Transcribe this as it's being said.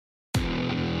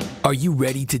Are you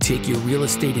ready to take your real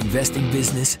estate investing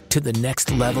business to the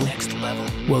next level?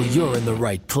 Well, you're in the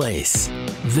right place.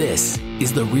 This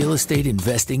is the Real Estate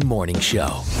Investing Morning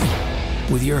Show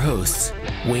with your hosts,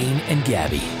 Wayne and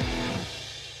Gabby.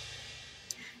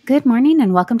 Good morning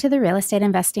and welcome to the Real Estate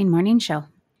Investing Morning Show.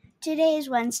 Today is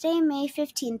Wednesday, May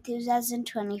 15th,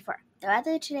 2024. The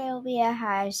weather today will be a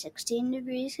high of 16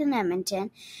 degrees in Edmonton,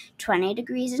 20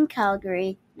 degrees in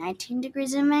Calgary, 19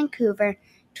 degrees in Vancouver,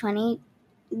 20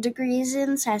 degrees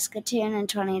in Saskatoon, and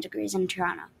 20 degrees in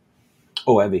Toronto.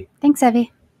 Oh, Evie. Thanks,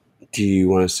 Evie. Do you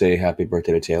want to say happy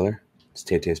birthday to Taylor? It's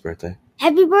Tay-Tay's birthday.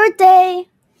 Happy birthday!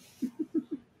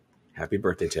 Happy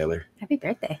birthday, Taylor. Happy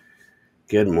birthday.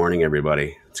 Good morning,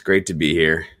 everybody. It's great to be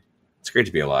here. It's great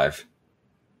to be alive.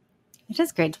 It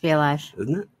is great to be alive.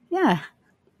 Isn't it? Yeah.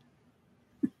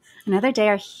 Another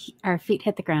day our feet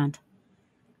hit the ground.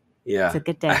 Yeah. It's a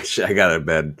good day. Actually, I got out of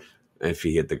bed, my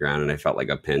feet hit the ground, and I felt like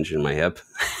a pinch in my hip.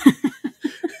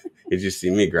 Did you see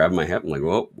me grab my hip? I'm like,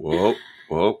 whoa, whoa,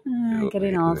 whoa.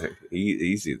 Getting old.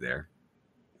 Easy there.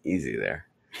 Easy there.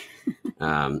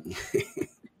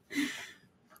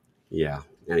 Yeah.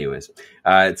 Anyways,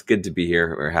 it's good to be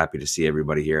here. We're happy to see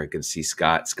everybody here. Good to see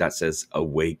Scott. Scott says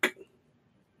awake.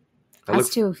 Us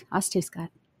too, Scott.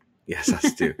 Yes,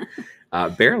 us too.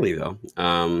 Barely though.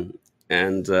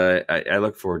 And I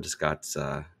look forward to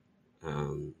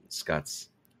Scott's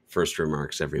first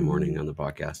remarks every morning on the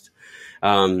podcast.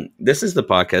 This is the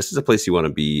podcast. This is a place you want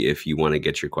to be if you want to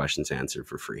get your questions answered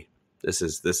for free. This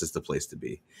is the place to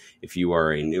be. If you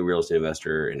are a new real estate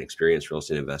investor, an experienced real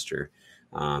estate investor,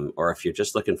 or if you're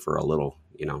just looking for a little,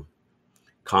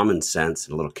 common sense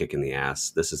and a little kick in the ass,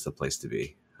 this is the place to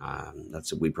be.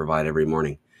 That's what we provide every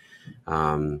morning.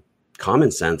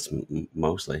 Common sense,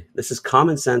 mostly. This is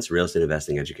common sense real estate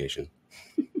investing education.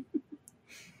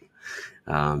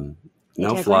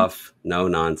 No fluff, no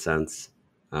nonsense.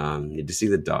 Did you see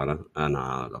the Donna? No,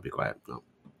 I'll be quiet. No.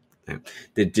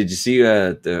 Did you see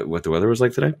what the weather was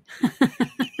like today?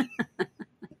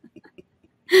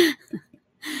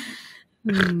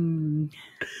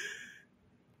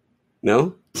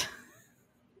 No?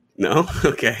 No?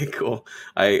 Okay, cool.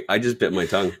 I just bit my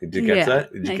tongue. Did you catch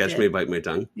that? Did you catch me bite my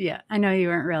tongue? Yeah, I know you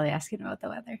weren't really asking about the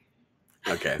weather.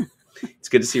 Okay. It's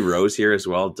good to see Rose here as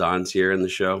well. Don's here in the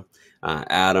show.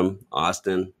 Adam,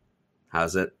 Austin,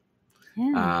 how's it?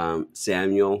 Yeah.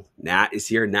 Samuel, Nat is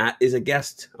here. Nat is a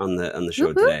guest on the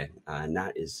show today.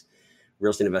 Nat is real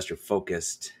estate investor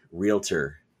focused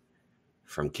realtor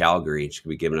from Calgary. She's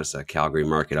going to be giving us a Calgary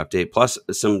market update, plus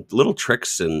some little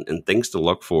tricks and things to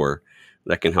look for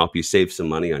that can help you save some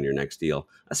money on your next deal,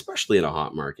 especially in a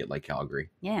hot market like Calgary.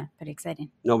 Yeah, pretty exciting.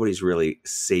 Nobody's really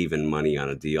saving money on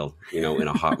a deal, in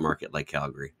a hot market like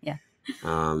Calgary. Yeah.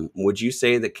 Would you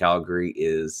say that Calgary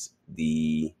is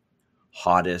the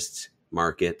hottest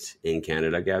market in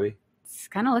Canada, Gabby? It's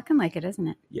kind of looking like it, isn't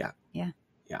it? Yeah. Yeah.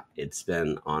 Yeah. It's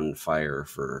been on fire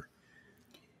for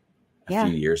a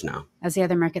few years now. As the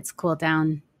other markets cool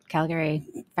down, Calgary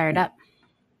fired up.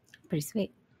 Pretty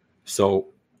sweet. So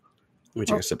let me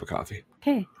take a sip of coffee.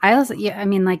 Okay.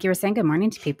 Like you were saying good morning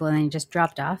to people and then you just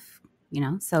dropped off,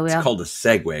 so it's called a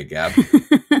segue, Gab.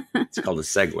 It's called a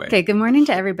segue. Okay. Good morning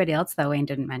to everybody else that Wayne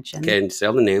didn't mention. Okay. And say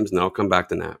all the names and then I'll come back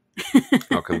to that.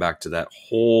 I'll come back to that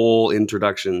whole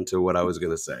introduction to what I was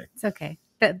going to say. It's okay.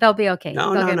 They'll be okay.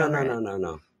 No. I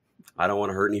don't want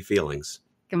to hurt any feelings.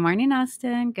 Good morning,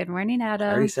 Austin. Good morning, Adam.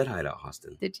 I already said hi to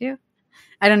Austin. Did you?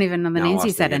 I don't even know the names Austin,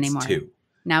 you said anymore. Two.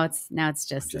 Now it's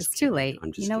too late.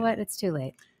 You know what? It's too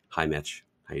late. Hi, Mitch.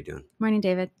 How you doing? Morning,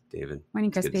 David. David.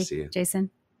 Morning, It's Crispy. good to see you. Jason.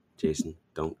 Jason.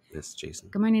 Don't miss Jason.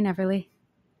 Good morning, Everly.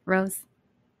 Rose.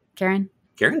 Karen.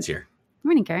 Karen's here.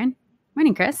 Morning, Karen.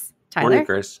 Morning, Chris. Tyler. Morning,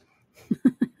 Chris.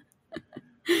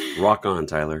 Rock on,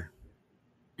 Tyler.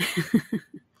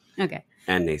 Okay.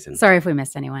 And Nathan. Sorry if we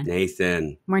missed anyone.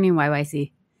 Nathan. Morning,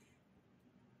 YYC.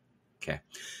 Okay.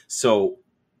 So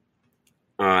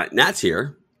Nat's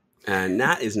here. And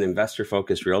Nat is an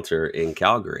investor-focused realtor in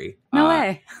Calgary. No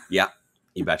way. Yeah,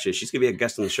 you betcha. She's going to be a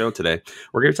guest on the show today.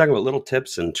 We're going to be talking about little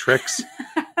tips and tricks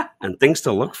and things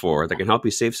to look for that can help you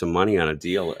save some money on a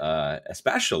deal,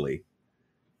 especially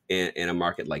in a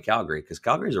market like Calgary, because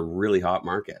Calgary is a really hot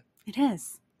market. It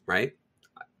is. Right?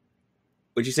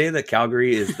 Would you say that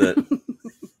Calgary is the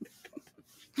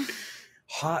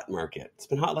hot market? It's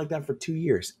been hot like that for 2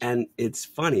 years. And it's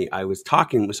funny. I was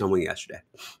talking with someone yesterday.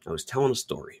 I was telling a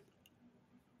story.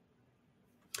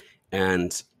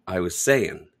 And I was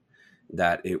saying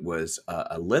that it was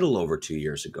a little over 2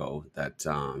 years ago that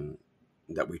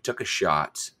we took a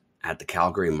shot at the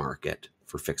Calgary market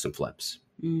for fix and flips.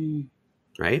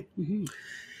 Right? Mm-hmm.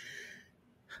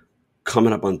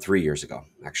 coming up on 3 years ago,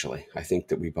 actually. I think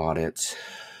that we bought it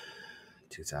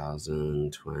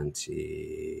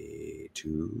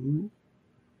 2022,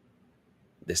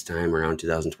 this time around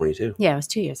 2022. Yeah, it was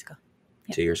 2 years ago.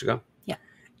 Yeah. 2 years ago? Yeah.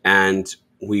 And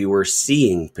we were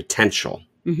seeing potential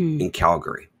Mm-hmm. in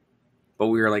Calgary. But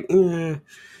we were like,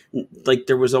 like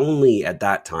there was only, at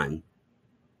that time,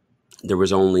 there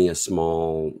was only a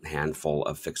small handful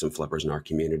of fix and flippers in our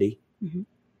community Mm-hmm.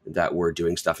 that were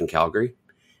doing stuff in Calgary.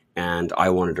 And I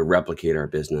wanted to replicate our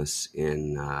business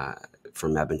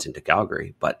from Edmonton to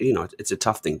Calgary. But, you know, it's a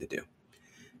tough thing to do.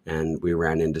 And we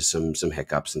ran into some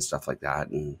hiccups and stuff like that.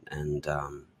 And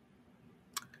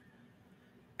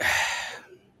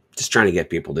just trying to get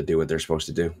people to do what they're supposed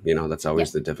to do. You know, that's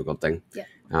always the difficult thing,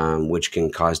 which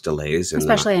can cause delays. And,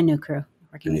 especially a new crew,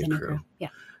 working with a new crew. Yeah.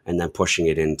 And then pushing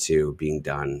it into being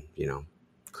done, you know,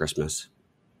 Christmas.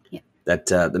 Yeah.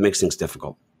 That makes things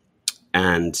difficult.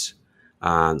 And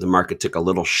the market took a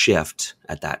little shift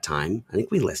at that time. I think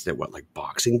we listed like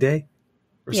Boxing Day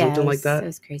or something like that. It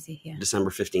was crazy. Yeah. December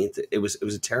 15th. It was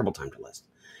a terrible time to list.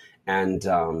 And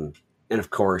of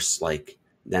course, like,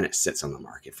 then it sits on the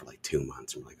market for like 2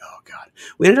 months. And we're like, oh God.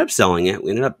 We ended up selling it.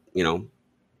 We ended up, you know,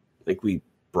 like we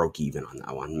broke even on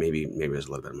that one. Maybe it was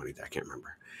a little bit of money that I can't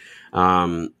remember.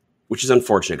 Which is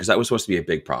unfortunate because that was supposed to be a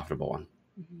big profitable one.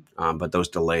 Mm-hmm. But those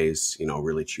delays, you know,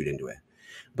 really chewed into it.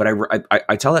 But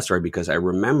I tell that story because I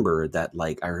remember that,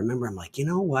 like, I'm like, you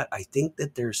know what? I think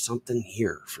that there's something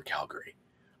here for Calgary.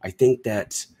 I think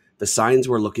that the signs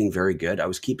were looking very good. I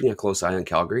was keeping a close eye on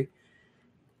Calgary.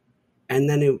 And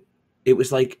then it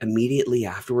was like immediately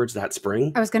afterwards that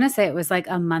spring. I was going to say it was like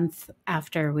a month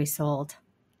after we sold.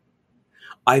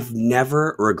 I've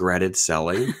never regretted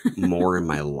selling more in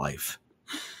my life.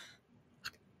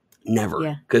 Never.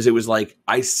 Yeah. Because it was like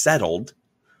I settled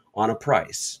on a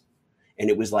price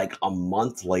and it was like a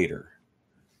month later,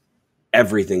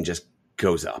 everything just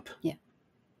goes up. Yeah.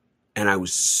 And I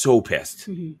was so pissed.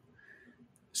 Mm-hmm.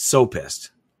 So pissed.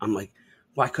 I'm like,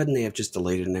 why couldn't they have just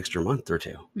delayed it an extra month or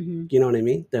two? Mm-hmm. You know what I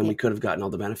mean? Then we could have gotten all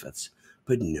the benefits.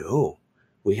 But no,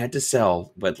 we had to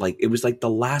sell. But like it was like the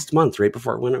last month right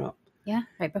before it went up. Yeah,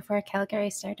 right before Calgary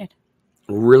started.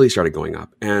 Really started going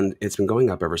up. And it's been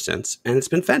going up ever since. And it's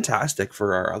been fantastic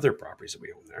for our other properties that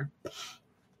we own there.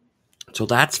 So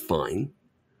that's fine.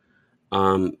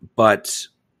 But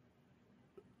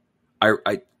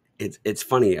it's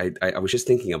funny. I was just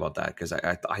thinking about that because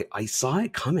I saw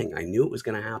it coming. I knew it was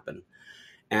going to happen.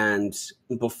 And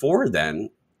before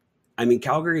then, I mean,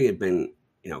 Calgary had been,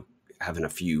 you know, having a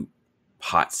few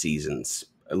hot seasons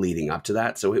leading up to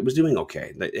that. So it was doing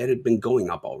okay. It had been going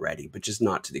up already, but just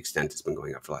not to the extent it's been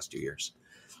going up for the last 2 years.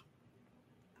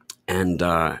 And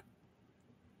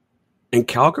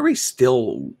Calgary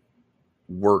still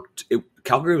worked.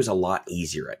 Calgary was a lot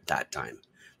easier at that time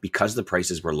because the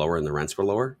prices were lower and the rents were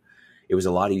lower. It was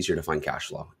a lot easier to find cash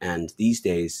flow. And these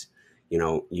days, you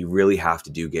know, you really have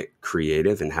to get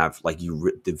creative and have like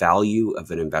the value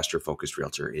of an investor focused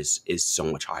realtor is so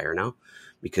much higher now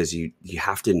because you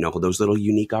have to know those little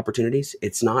unique opportunities.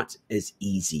 It's not as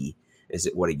easy as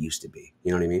what it used to be.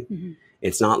 You know what I mean? Mm-hmm.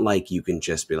 It's not like you can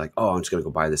just be like, oh, I'm just going to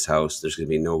go buy this house. There's going to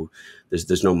be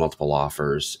there's no multiple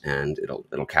offers and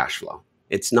it'll cash flow.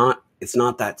 It's not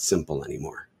that simple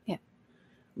anymore. Yeah.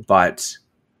 But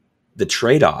the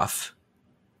trade-off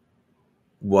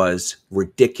was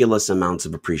ridiculous amounts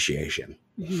of appreciation.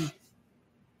 Mm-hmm.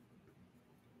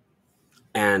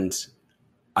 And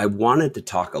I wanted to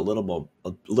talk a little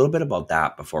bit about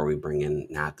that before we bring in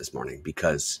Nat this morning,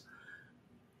 because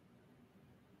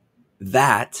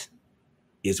that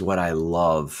is what I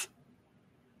love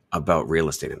about real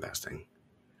estate investing.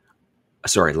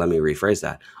 Sorry, let me rephrase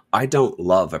that. I don't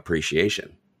love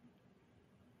appreciation.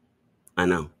 I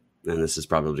know, and this is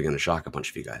probably going to shock a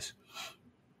bunch of you guys.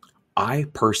 I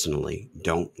personally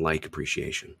don't like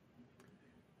appreciation.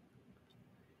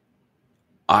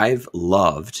 I've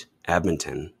loved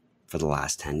Edmonton for the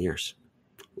last 10 years.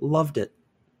 Loved it.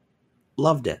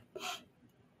 Loved it.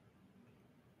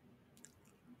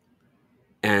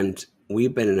 And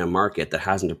we've been in a market that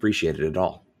hasn't appreciated at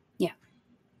all. Yeah.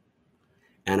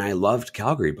 And I loved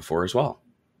Calgary before as well.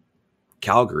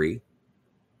 Calgary,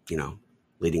 you know,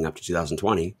 leading up to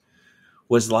 2020,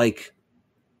 was like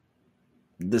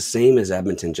the same as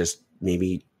Edmonton, just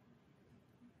maybe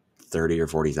 $30,000 or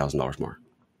 $40,000 more.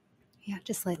 Yeah,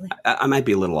 just slightly. I might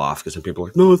be a little off because some people are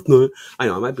like, no, it's not. I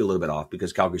know I might be a little bit off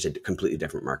because Calgary's a completely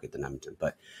different market than Edmonton.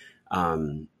 But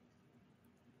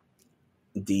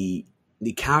the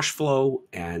cash flow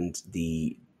and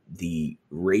the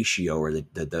ratio or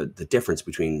the difference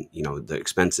between, you know, the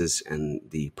expenses and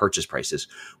the purchase prices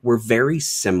were very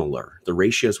similar. The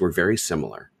ratios were very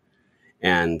similar.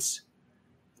 And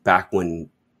back when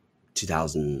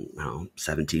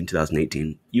 2017,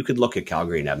 2018, you could look at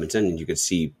Calgary and Edmonton and you could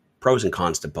see pros and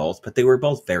cons to both, but they were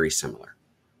both very similar,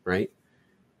 right?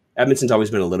 Edmonton's always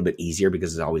been a little bit easier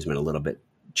because it's always been a little bit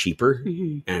cheaper,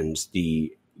 and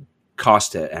the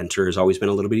cost to enter has always been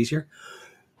a little bit easier.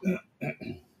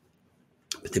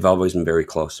 But they've always been very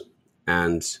close.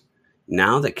 And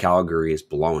now that Calgary is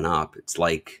blown up, it's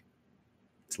like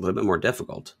it's a little bit more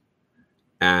difficult.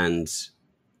 And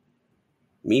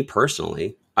me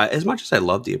personally, as much as I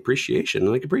love the appreciation,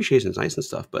 like appreciation is nice and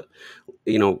stuff, but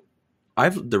you know,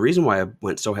 the reason why I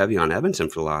went so heavy on Edmonton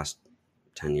for the last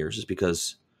 10 years is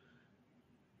because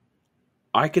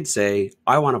I could say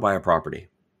I want to buy a property,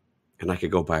 and I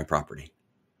could go buy a property.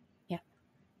 Yeah.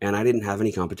 And I didn't have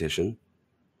any competition,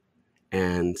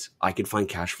 and I could find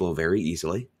cash flow very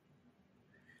easily.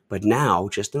 But now,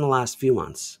 just in the last few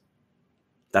months,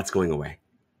 that's going away.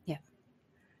 Yeah.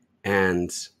 And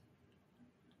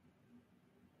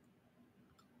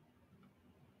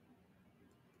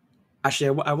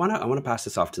actually, I want to pass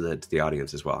this off to the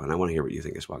audience as well, and I want to hear what you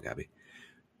think as well, Gabby.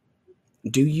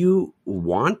 Do you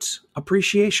want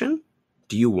appreciation?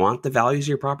 Do you want the values of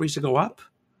your properties to go up?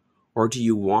 Or do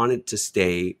you want it to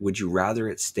stay? Would you rather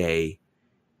it stay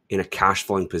in a cash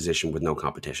flowing position with no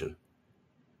competition?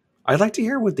 I'd like to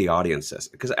hear what the audience says,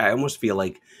 because I almost feel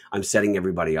like I'm setting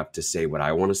everybody up to say what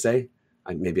I want to say.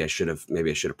 Maybe I should have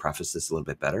prefaced this a little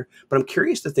bit better, but I'm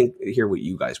curious to hear what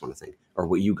you guys want to think, or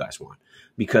what you guys want,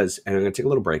 because, and I'm going to take a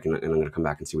little break and I'm going to come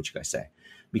back and see what you guys say,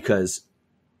 because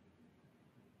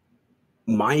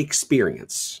my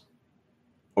experience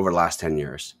over the last 10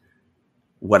 years,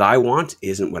 what I want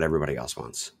isn't what everybody else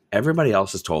wants. Everybody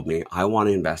else has told me I want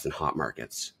to invest in hot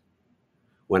markets.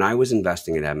 When I was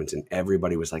investing in Edmonton,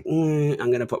 everybody was like, I'm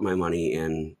going to put my money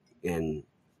in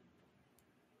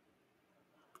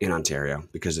Ontario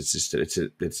because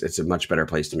it's a much better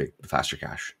place to make faster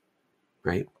cash,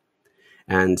 right?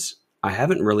 And I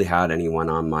haven't really had anyone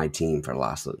on my team for the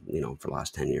last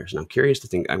 10 years. And I'm curious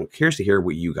to hear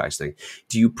what you guys think.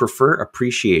 Do you prefer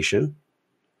appreciation?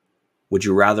 Would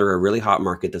you rather a really hot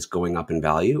market that's going up in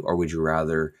value, or would you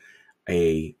rather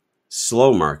a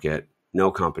slow market, no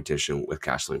competition with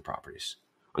cash flowing properties?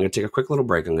 I'm going to take a quick little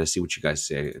break. I'm going to see what you guys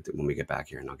say when we get back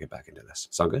here, and I'll get back into this.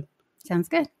 Sound good? Sounds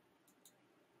good.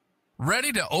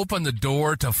 Ready to open the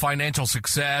door to financial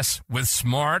success with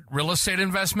smart real estate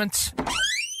investments?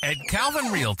 At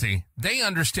Calvin Realty, they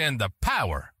understand the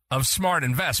power of smart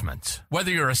investments.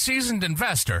 Whether you're a seasoned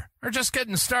investor or just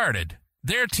getting started,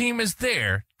 their team is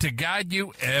there to guide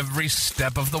you every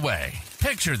step of the way.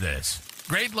 Picture this: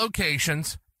 great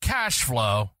locations, cash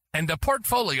flow, and a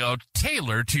portfolio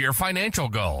tailored to your financial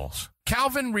goals.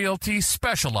 Calvin Realty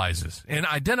specializes in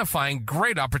identifying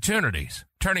great opportunities,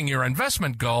 turning your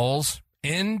investment goals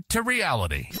into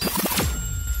reality.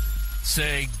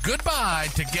 Say goodbye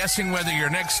to guessing whether your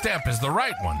next step is the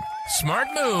right one. Smart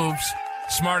moves,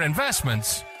 smart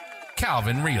investments,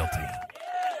 Calvin Realty.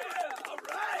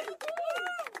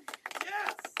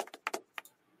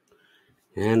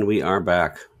 And we are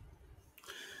back.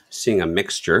 Seeing a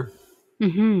mixture.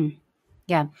 Mm-hmm.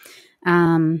 Yeah.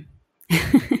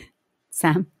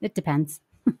 Sam, it depends.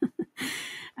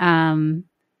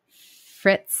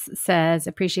 Fritz says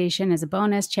appreciation is a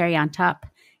bonus, cherry on top.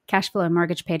 Cash flow and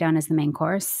mortgage pay down is the main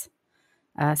course.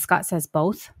 Scott says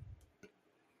both.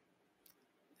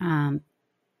 Let's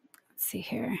see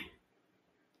here.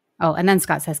 Oh, and then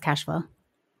Scott says cash flow.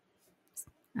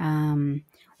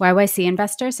 YYC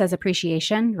investor says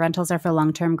appreciation. Rentals are for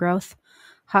long-term growth.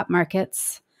 Hot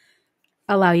markets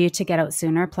allow you to get out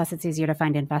sooner. Plus, it's easier to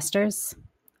find investors.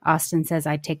 Austin says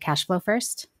I'd take cash flow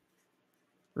first.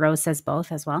 Rose says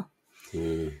both as well.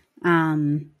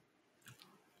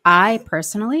 I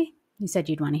personally, you said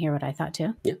you'd want to hear what I thought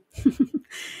too. Yeah.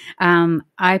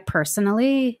 I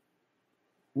personally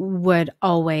would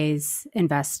always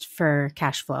invest for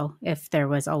cash flow if there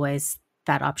was always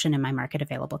that option in my market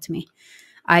available to me.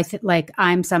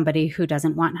 I'm somebody who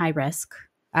doesn't want high risk.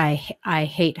 I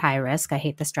hate high risk. I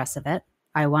hate the stress of it.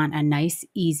 I want a nice,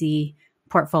 easy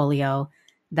portfolio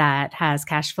that has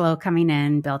cash flow coming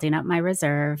in, building up my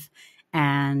reserve.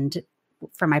 And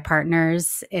for my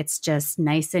partners, it's just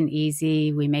nice and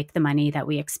easy. We make the money that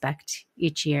we expect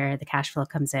each year. The cash flow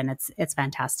comes in. It's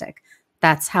fantastic.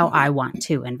 That's how I want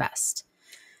to invest.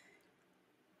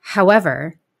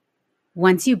 However,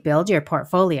 once you build your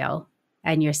portfolio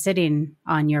and you're sitting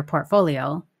on your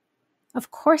portfolio,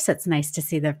 of course it's nice to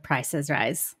see the prices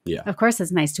rise. Yeah. Of course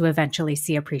it's nice to eventually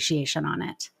see appreciation on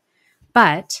it.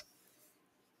 But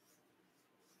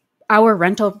our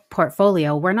rental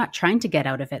portfolio, we're not trying to get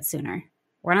out of it sooner.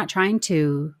 We're not trying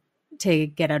to to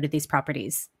get out of these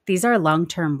properties. These are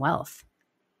long-term wealth.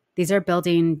 These are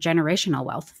building generational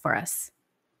wealth for us.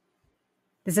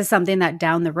 This is something that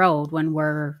down the road, when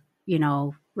we're,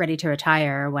 ready to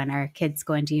retire, when our kids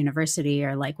go into university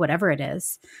or like whatever it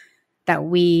is, that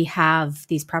we have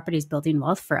these properties building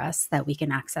wealth for us that we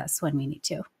can access when we need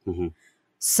to. Mm-hmm.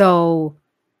 So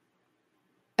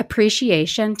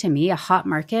appreciation, to me, a hot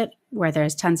market where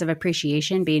there's tons of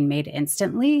appreciation being made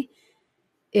instantly,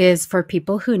 is for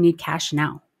people who need cash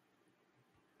now.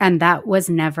 And that was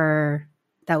never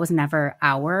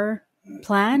our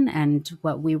plan and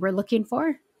what we were looking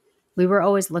for. We were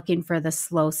always looking for the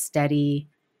slow, steady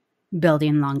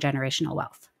building long generational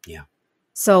wealth. Yeah.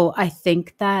 So I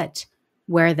think that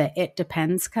where the it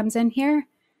depends comes in here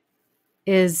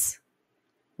is,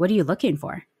 what are you looking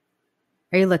for?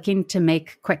 Are you looking to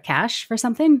make quick cash for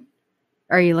something?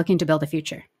 Or are you looking to build a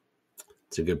future?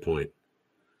 It's a good point.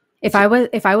 If I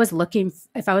was looking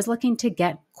to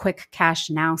get quick cash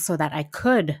now so that I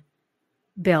could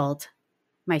build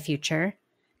my future,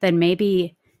 then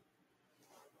maybe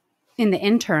in the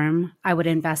interim, I would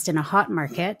invest in a hot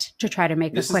market to try to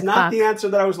make a quick buck. This is not the answer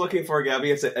that I was looking for,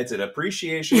 Gabby. It's an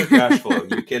appreciation of cash flow.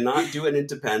 You cannot do it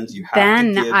depends. You have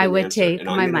then to give I an would answer, take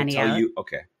my money out.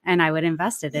 Okay. And I would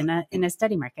invest it in a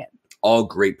steady market. All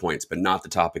great points, but not the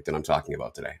topic that I'm talking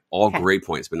about today. All great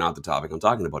points, but not the topic I'm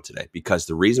talking about today. Because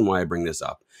the reason why I bring this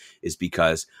up is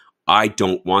because I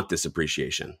don't want this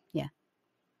appreciation. Yeah.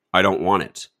 I don't want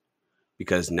it.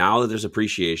 Because now that there's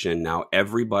appreciation, now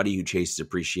everybody who chases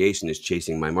appreciation is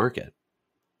chasing my market.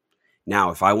 Now,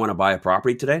 if I want to buy a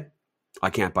property today, I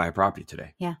can't buy a property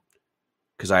today. Yeah.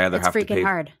 Because I either it's have to pay. It's freaking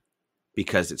hard.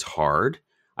 Because it's hard.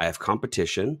 I have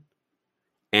competition.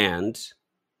 And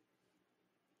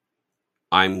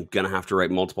I'm going to have to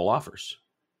write multiple offers.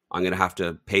 I'm going to have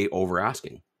to pay over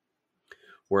asking.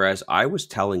 Whereas I was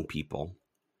telling people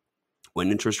when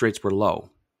interest rates were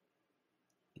low,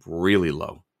 really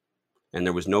low, and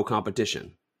there was no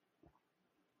competition,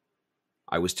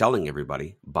 I was telling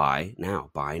everybody, buy now,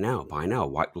 buy now, buy now.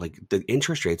 Why? Like, the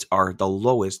interest rates are the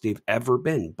lowest they've ever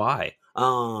been. Buy.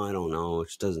 Oh, I don't know. It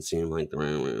just doesn't seem like the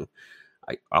right way.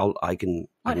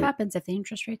 What happens if the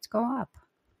interest rates go up?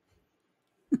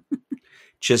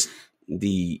 Just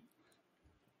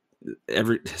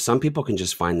some people can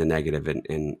just find the negative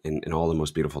in all the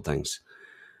most beautiful things.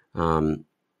 And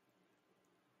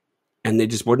they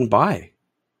just wouldn't buy.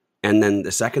 And then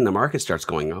the second the market starts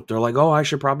going up, they're like, oh, I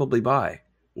should probably buy.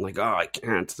 I'm like, oh, I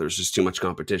can't. There's just too much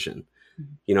competition.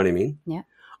 Mm-hmm. You know what I mean? Yeah.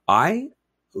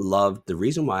 The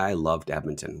reason why I loved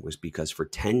Edmonton was because for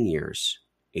 10 years,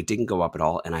 it didn't go up at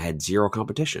all. And I had zero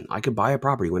competition. I could buy a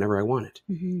property whenever I wanted.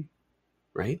 Mm-hmm.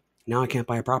 Right? Now I can't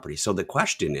buy a property. So the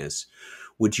question is,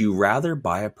 would you rather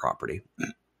buy a property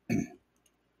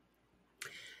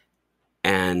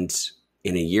and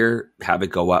in a year have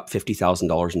it go up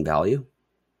 $50,000 in value?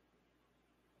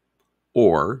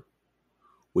 Or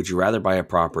would you rather buy a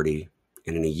property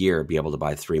and in a year be able to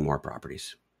buy 3 more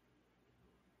properties?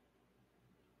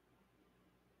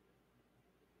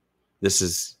 This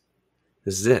is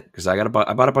it. Because I bought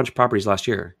a bunch of properties last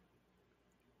year.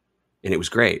 And it was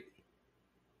great.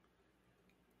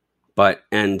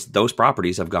 And those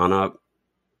properties have gone up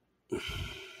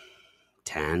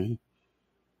 10,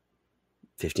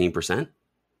 15%.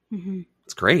 Mm-hmm.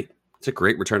 It's great. It's a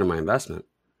great return on my investment.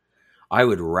 I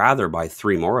would rather buy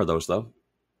 3 more of those, though,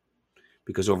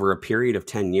 because over a period of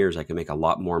 10 years, I can make a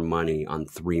lot more money on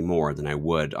 3 more than I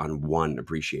would on one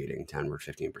appreciating 10 or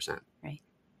 15%. Right.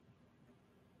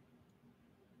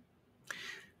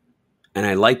 And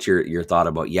I liked your thought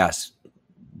about, yes,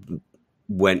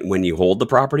 when you hold the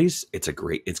properties, it's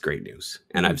great news.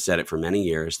 And I've said it for many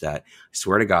years that I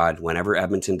swear to God, whenever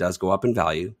Edmonton does go up in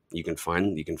value, you can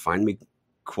find me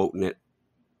quoting it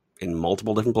in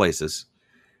multiple different places.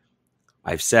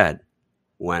 I've said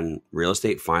when real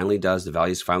estate the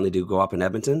values finally do go up in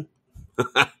Edmonton,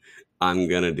 I'm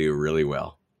going to do really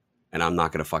well. And I'm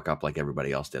not going to fuck up like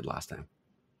everybody else did last time.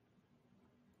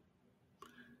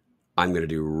 I'm going to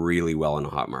do really well in a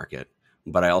hot market,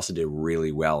 but I also did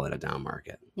really well in a down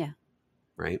market. Yeah.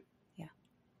 Right? Yeah.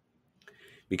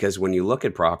 Because when you look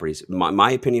at properties,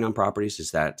 my opinion on properties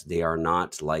is that they are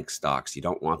not like stocks. You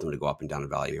don't want them to go up and down in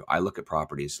value. I look at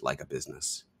properties like a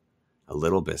business, a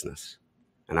little business.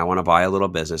 And I want to buy a little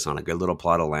business on a good little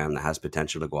plot of land that has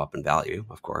potential to go up in value,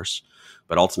 of course.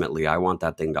 But ultimately, I want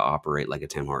that thing to operate like a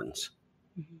Tim Hortons.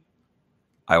 Mm-hmm.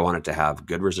 I want it to have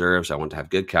good reserves. I want to have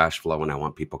good cash flow. And I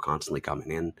want people constantly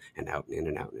coming in and out and in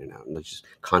and out and in and out. And just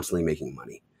constantly making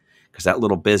money. Because that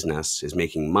little business is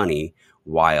making money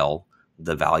while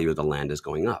the value of the land is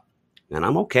going up. And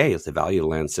I'm okay if the value of the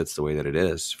land sits the way that it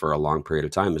is for a long period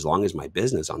of time, as long as my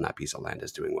business on that piece of land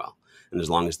is doing well. And as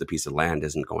long as the piece of land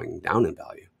isn't going down in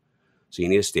value. So you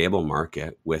need a stable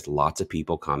market with lots of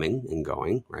people coming and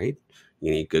going, right?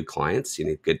 You need good clients, you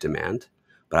need good demand.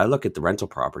 But I look at the rental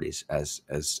properties as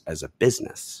a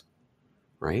business,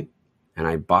 right? And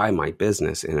I buy my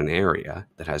business in an area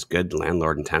that has good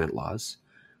landlord and tenant laws,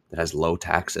 that has low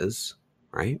taxes,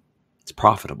 right? It's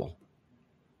profitable.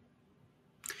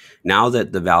 Now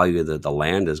that the value of the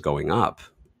land is going up,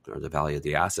 or the value of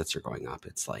the assets are going up,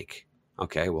 it's like,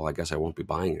 okay, well, I guess I won't be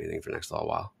buying anything for the next little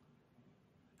while.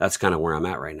 That's kind of where I'm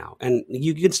at right now. And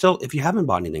you can still, if you haven't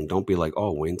bought anything, don't be like,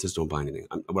 oh, Wayne says don't buy anything.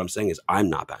 What I'm saying is I'm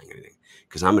not buying anything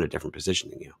because I'm in a different position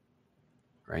than you,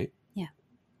 right? Yeah.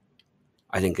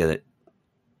 I think that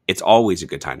it's always a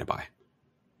good time to buy,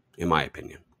 in my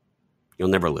opinion. You'll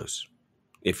never lose.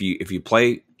 If you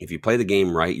play the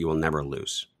game right, you will never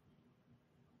lose.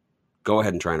 Go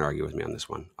ahead and try and argue with me on this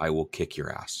one. I will kick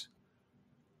your ass.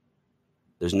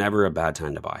 There's never a bad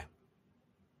time to buy.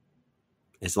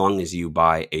 As long as you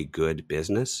buy a good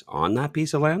business on that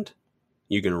piece of land,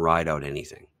 you can ride out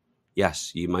anything.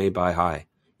 Yes, you may buy high.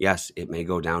 Yes, it may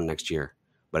go down next year.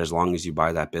 But as long as you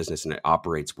buy that business and it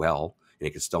operates well and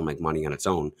it can still make money on its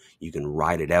own, you can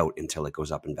ride it out until it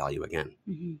goes up in value again.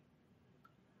 Mm-hmm.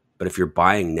 But if you're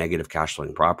buying negative cash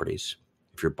flowing properties,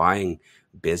 if you're buying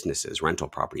businesses, rental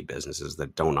property businesses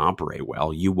that don't operate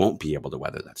well, you won't be able to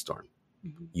weather that storm.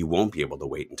 Mm-hmm. You won't be able to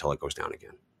wait until it goes down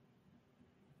again.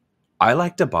 I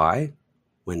like to buy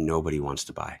when nobody wants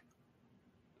to buy.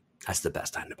 That's the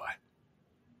best time to buy.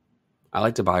 I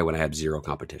like to buy when I have zero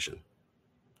competition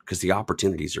because the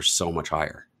opportunities are so much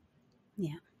higher.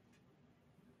 Yeah.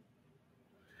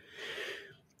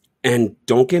 And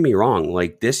don't get me wrong,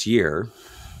 like this year,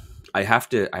 I have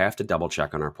to double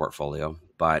check on our portfolio,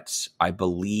 but I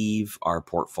believe our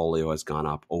portfolio has gone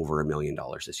up over $1 million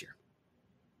this year.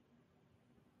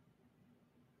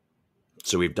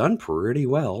 So we've done pretty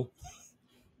well.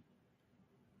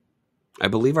 I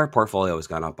believe our portfolio has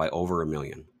gone up by over $1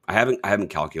 million. I haven't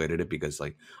calculated it because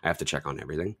like I have to check on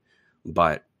everything,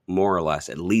 but more or less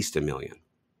at least $1 million.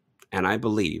 And I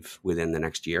believe within the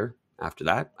next year after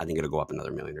that, I think it'll go up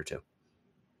another $1 million or $2 million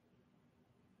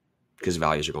because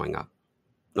values are going up.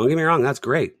 Don't get me wrong, that's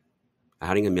great.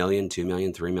 Adding $1 million, $2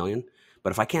 million, $3 million. But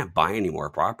if I can't buy any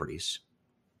more properties,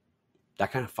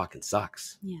 that kind of fucking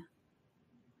sucks. Yeah.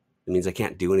 It means I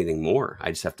can't do anything more.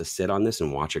 I just have to sit on this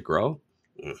and watch it grow.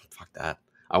 Fuck that.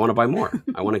 I want to buy more.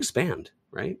 I want to expand,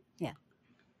 right? Yeah.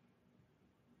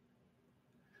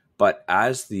 But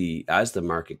as the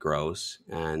market grows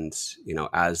and, you know,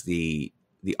 as the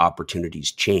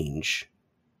opportunities change,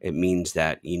 it means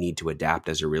that you need to adapt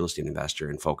as a real estate investor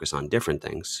and focus on different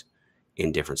things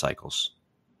in different cycles.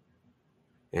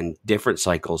 And different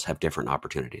cycles have different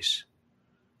opportunities,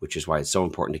 which is why it's so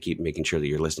important to keep making sure that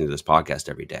you're listening to this podcast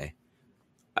every day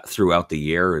throughout the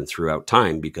year and throughout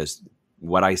time, because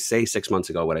what I say 6 months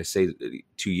ago, what I say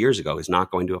 2 years ago is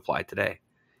not going to apply today.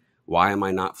 Why am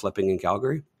I not flipping in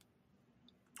Calgary?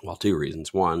 Well, 2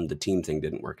 reasons. 1, the team thing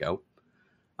didn't work out.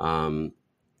 And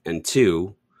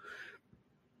 2,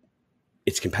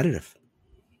 it's competitive.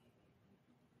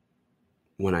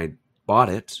 When I bought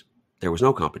it, there was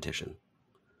no competition.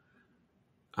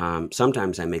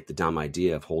 Sometimes I make the dumb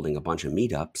idea of holding a bunch of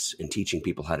meetups and teaching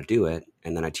people how to do it.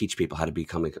 And then I teach people how to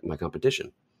become my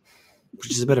competition,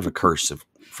 which is a bit of a curse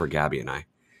for Gabby and I,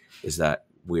 is that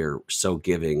we're so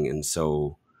giving and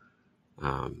so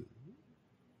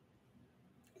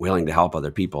willing to help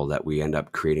other people that we end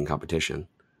up creating competition.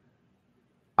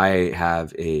 I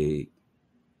have a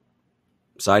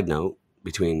side note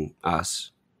between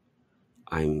us.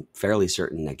 I'm fairly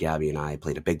certain that Gabby and I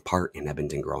played a big part in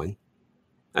Edmonton growing.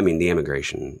 I mean, the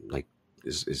immigration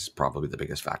is probably the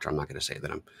biggest factor. I'm not going to say that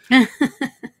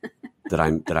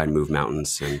I move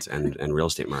mountains and real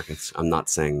estate markets. I'm not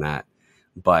saying that,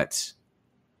 but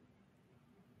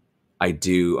I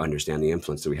do understand the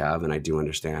influence that we have, and I do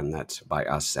understand that by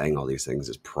us saying all these things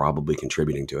is probably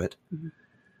contributing to it.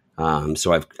 Mm-hmm.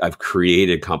 So I've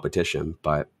created competition,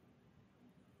 but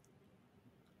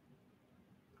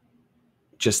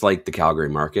just like the Calgary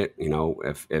market, you know,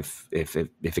 if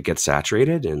it gets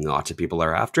saturated and lots of people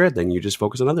are after it, then you just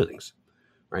focus on other things,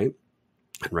 right?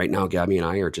 And right now, Gabby and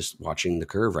I are just watching the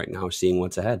curve right now, seeing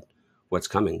what's ahead, what's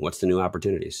coming, what's the new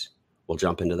opportunities. We'll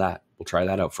jump into that. We'll try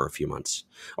that out for a few months,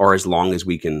 or as long as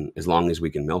we can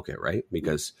milk it, right?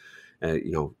 Because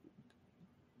you know,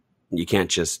 I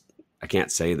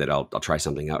can't say that I'll try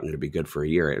something out and it'll be good for a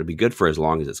year. It'll be good for as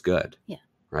long as it's good. Yeah.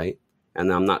 Right.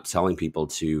 And I'm not telling people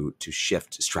to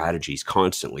shift strategies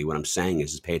constantly. What I'm saying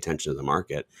is pay attention to the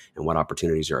market and what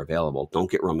opportunities are available.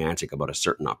 Don't get romantic about a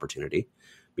certain opportunity,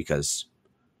 because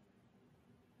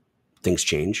things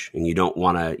change, and you don't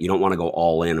want to go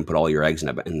all in and put all your eggs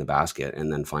in the basket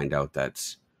and then find out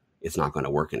that it's not going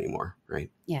to work anymore, right?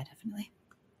 Yeah, definitely.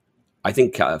 I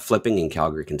think flipping in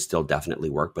Calgary can still definitely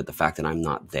work, but the fact that I'm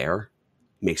not there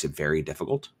makes it very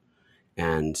difficult.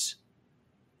 And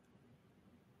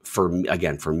for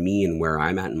me and where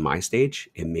I'm at in my stage,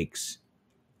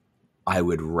 I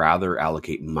would rather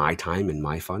allocate my time and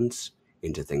my funds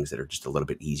into things that are just a little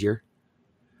bit easier.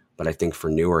 But I think for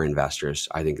newer investors,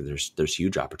 I think there's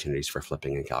huge opportunities for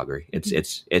flipping in Calgary.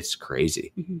 It's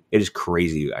crazy. Mm-hmm. It is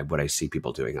crazy what I see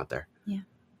people doing out there. Yeah.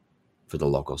 For the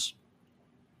locals,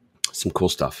 some cool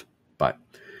stuff. But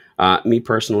me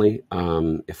personally,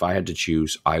 if I had to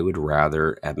choose, I would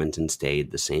rather Edmonton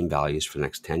stayed the same values for the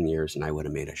next 10 years, and I would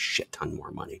have made a shit ton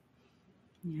more money.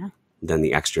 Yeah. Than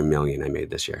the extra $1 million I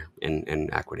made this year in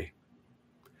equity.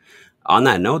 On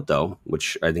that note, though,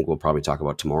 which I think we'll probably talk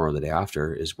about tomorrow or the day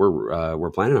after, is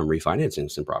we're planning on refinancing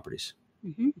some properties.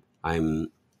 Mm-hmm. I'm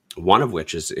one of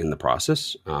which is in the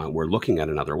process. We're looking at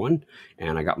another one,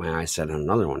 and I got my eyes set on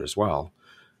another one as well.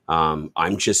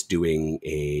 I'm just doing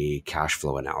a cash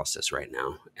flow analysis right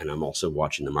now, and I'm also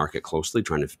watching the market closely,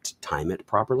 trying to time it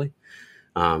properly.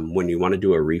 When you want to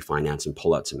do a refinance and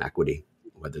pull out some equity,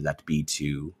 whether that be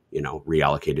to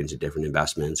reallocate into different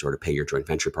investments or to pay your joint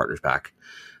venture partners back,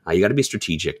 you got to be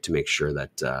strategic to make sure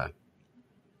that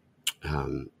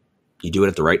you do it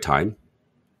at the right time.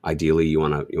 Ideally, you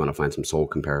want to find some sold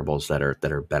comparables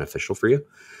that are beneficial for you.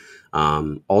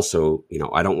 Also,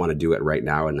 I don't want to do it right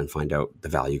now and then find out the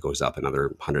value goes up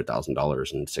another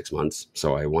 $100,000 in 6 months.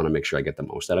 So I want to make sure I get the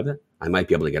most out of it. I might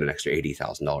be able to get an extra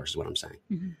 $80,000 is what I'm saying.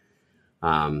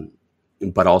 Mm-hmm.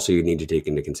 But also you need to take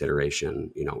into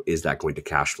consideration, is that going to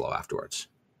cash flow afterwards,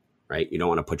 right? You don't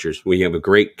want to when you have a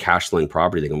great cash flowing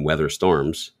property that can weather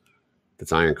storms,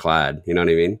 that's ironclad, you know what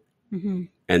I mean? Mm-hmm.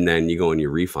 And then you go and you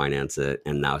refinance it,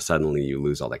 and now suddenly you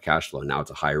lose all that cash flow. Now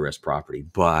it's a high risk property,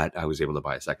 but I was able to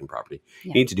buy a second property. Yeah.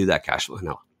 You need to do that cash flow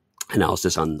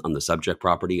analysis on the subject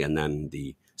property, and then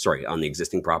on the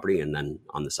existing property, and then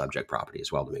on the subject property as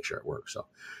well to make sure it works. So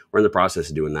we're in the process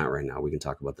of doing that right now. We can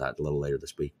talk about that a little later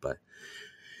this week, but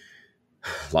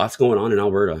lots going on in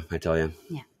Alberta, I tell you.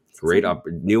 Yeah. Great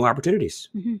new opportunities.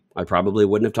 Mm-hmm. I probably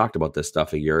wouldn't have talked about this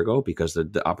stuff a year ago because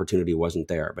the opportunity wasn't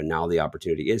there, but now the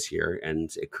opportunity is here,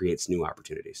 and it creates new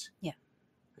opportunities. Yeah.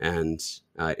 And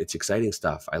it's exciting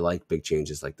stuff. I like big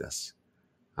changes like this.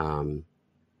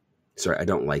 Sorry, I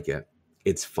don't like it.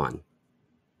 It's fun.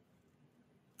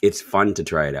 It's fun to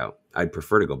try it out. I'd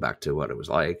prefer to go back to what it was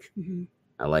like. Mm-hmm.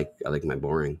 I like my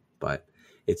boring, but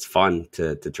it's fun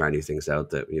to try new things out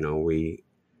that, we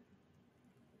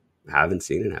haven't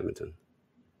seen in Edmonton.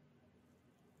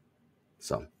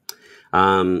 So,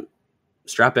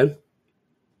 strap in,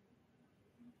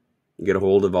 get a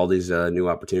hold of all these new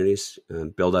opportunities,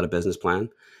 build out a business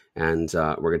plan. And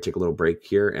we're going to take a little break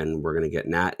here, and we're going to get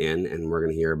Nat in, and we're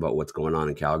going to hear about what's going on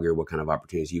in Calgary, what kind of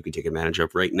opportunities you can take advantage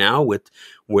of right now with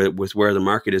where the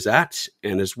market is at.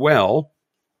 And as well,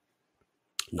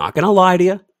 not going to lie to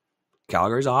you,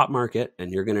 Calgary's a hot market,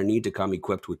 and you're going to need to come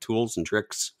equipped with tools and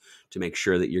tricks to make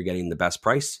sure that you're getting the best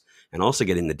price and also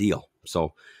getting the deal.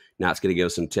 So Nat's going to give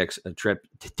us some tips. Just going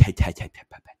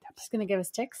to give us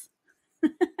tips?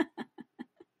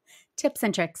 Tips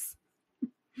and tricks.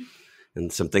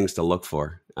 And some things to look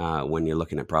for when you're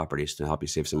looking at properties to help you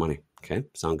save some money. Okay,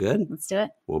 sound good? Let's do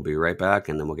it. We'll be right back,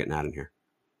 and then we'll get Nat in here.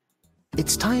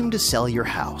 It's time to sell your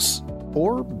house,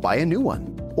 or buy a new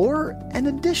one, or an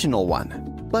additional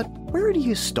one. But where do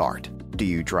you start? Do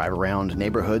you drive around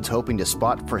neighborhoods hoping to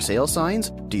spot for sale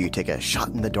signs? Do you take a shot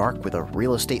in the dark with a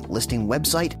real estate listing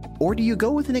website? Or do you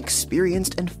go with an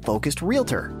experienced and focused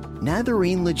realtor?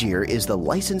 Natherine Legier is the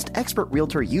licensed expert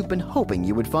realtor you've been hoping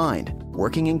you would find,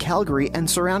 working in Calgary and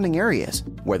surrounding areas.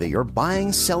 Whether you're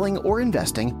buying, selling, or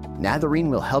investing,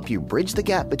 Natherine will help you bridge the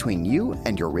gap between you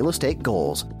and your real estate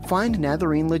goals. Find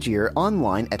Natherine Legier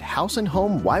online at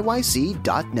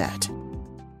houseandhomeyyc.net.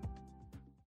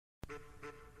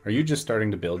 Are you just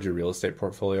starting to build your real estate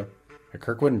portfolio? At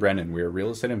Kirkwood & Brennan, we are real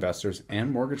estate investors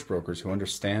and mortgage brokers who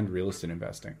understand real estate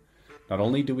investing. Not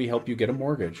only do we help you get a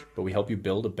mortgage, but we help you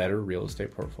build a better real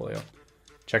estate portfolio.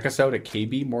 Check us out at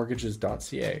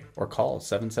kbmortgages.ca or call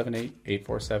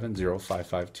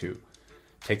 778-847-0552.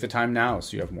 Take the time now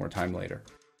so you have more time later.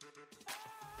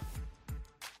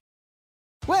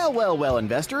 Well,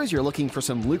 investors, you're looking for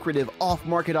some lucrative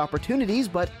off-market opportunities,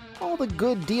 but all the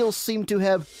good deals seem to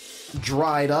have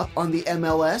dried up on the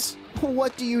MLS.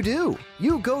 What do?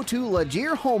 You go to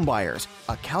Legier Home Buyers,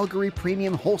 a Calgary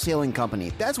premium wholesaling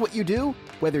company. That's what you do.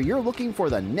 Whether you're looking for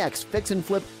the next fix and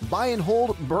flip, buy and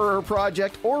hold, BRRRR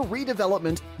project, or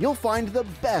redevelopment, you'll find the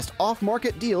best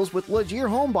off-market deals with Legier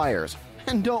Home Buyers.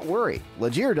 And don't worry,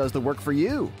 Legier does the work for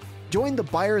you. Join the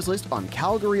buyers list on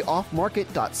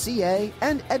calgaryoffmarket.ca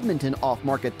and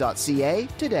edmontonoffmarket.ca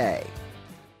today.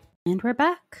 And we're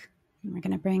back. We're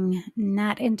going to bring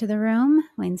Nat into the room.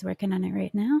 Wayne's working on it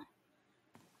right now.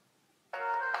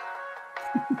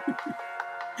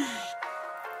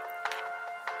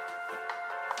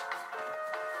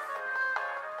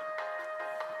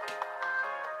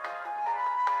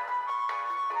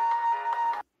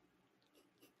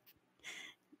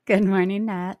 Good morning,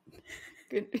 Nat.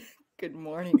 Good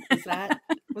morning.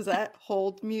 Was that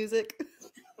hold music?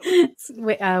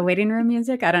 Waiting room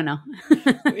music? I don't know.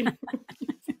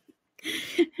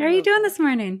 How are you doing this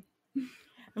morning?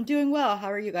 I'm doing well. How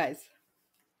are you guys?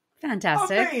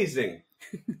 Fantastic. Amazing.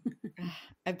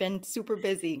 I've been super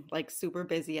busy,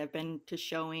 I've been to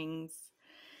showings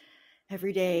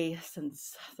every day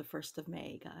since the 1st of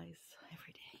May, guys.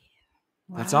 Every day.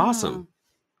 That's awesome.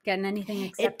 Getting anything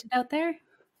accepted out there?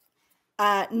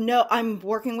 No, I'm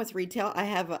working with retail.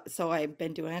 I've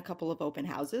been doing a couple of open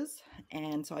houses,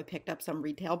 and so I picked up some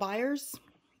retail buyers.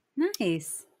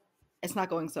 Nice. It's not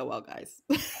going so well, guys.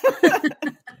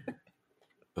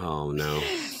 Oh, no.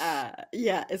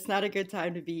 Yeah, it's not a good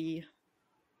time to be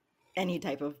any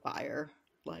type of buyer.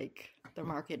 Like, the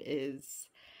market is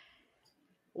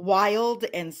wild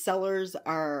and sellers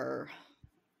are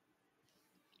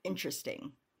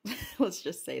interesting. Let's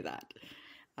just say that.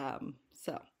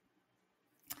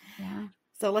 Yeah.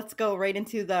 So let's go right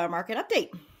into the market update.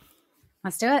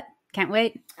 Let's do it. Can't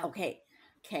wait. Okay.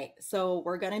 So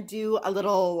we're going to do a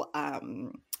little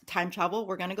time travel.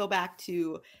 We're going to go back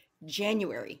to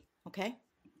January. Okay.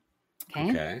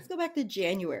 Let's go back to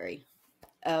January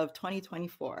of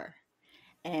 2024.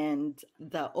 And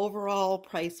the overall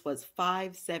price was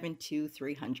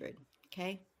 $572,300.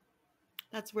 Okay.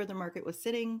 That's where the market was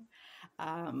sitting.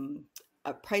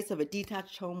 A price of a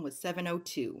detached home was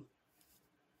 $702,000.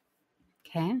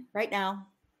 Okay. Right now,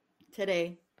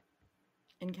 today,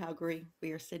 in Calgary,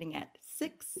 we are sitting at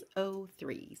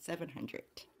 $603,700.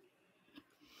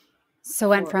 So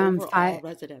went from five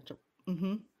residential.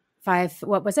 Five.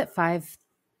 What was it?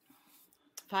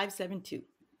 572.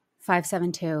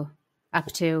 572 up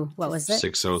to what was it?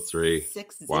 603.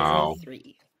 603. Wow.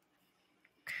 Crazy.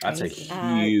 That's a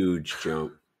huge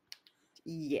jump.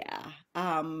 Yeah.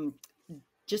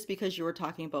 Just because you were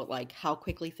talking about like how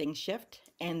quickly things shift,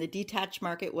 and the detached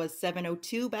market was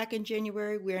 702 back in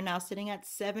January. We are now sitting at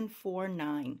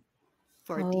 749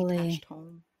 for a detached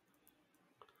home.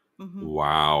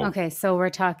 Wow. Okay, so we're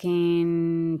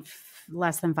talking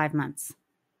less than 5 months.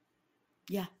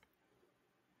 Yeah.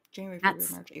 January,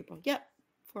 February, March, April. Yep.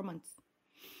 4 months.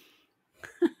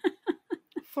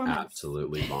 4 months.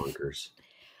 Absolutely bonkers.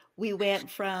 We went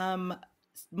from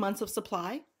months of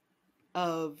supply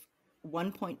of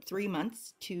 1.3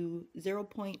 months to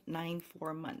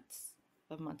 0.94 months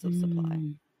of supply.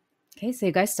 Okay, so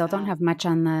you guys still don't have much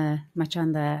on the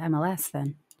MLS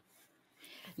then.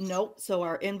 Nope. So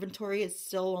our inventory is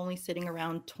still only sitting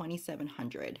around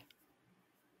 2,700.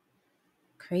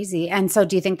 Crazy. And so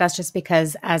do you think that's just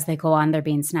because as they go on, they're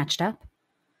being snatched up?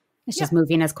 It's just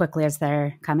moving as quickly as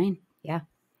they're coming. Yeah.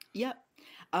 Yep.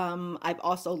 I've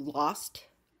also lost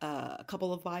a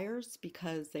couple of buyers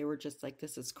because they were just like,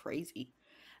 this is crazy.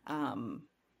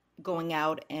 Going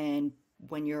out, and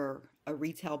when you're a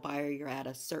retail buyer, you're at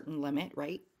a certain limit,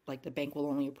 right? Like the bank will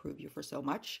only approve you for so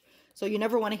much. So you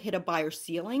never want to hit a buyer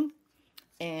ceiling.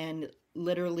 And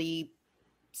literally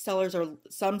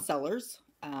some sellers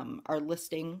are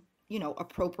listing,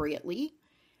 appropriately,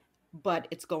 but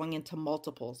it's going into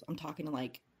multiples. I'm talking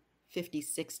like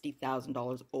 $50,000,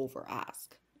 $60,000 over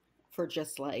ask for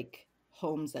just like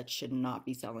homes that should not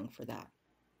be selling for that.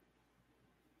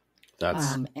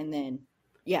 That's and then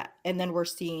we're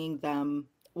seeing them.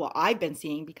 Well, I've been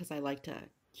seeing, because I like to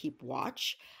keep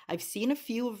watch. I've seen a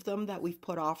few of them that we've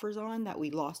put offers on that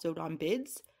we lost out on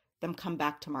bids, them come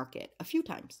back to market a few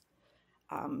times.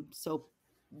 So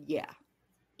yeah,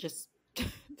 just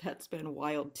that's been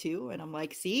wild too. And I'm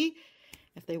like, see,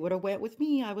 if they would have went with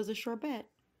me, I was a sure bet.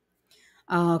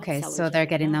 Oh, okay. So they're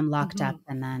getting them locked up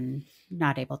and then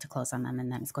not able to close on them,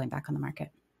 and then it's going back on the market.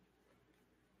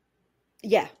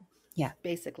 Yeah. Yeah.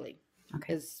 Basically.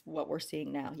 Okay. Is what we're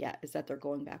seeing now. Yeah. Is that they're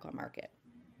going back on market.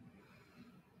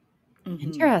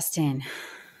 Interesting.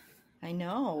 I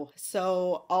know.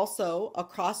 So also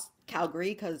across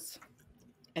Calgary, because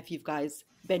if you've guys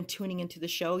been tuning into the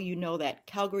show, you know that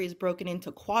Calgary is broken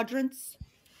into quadrants.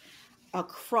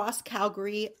 Across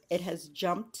Calgary, it has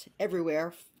jumped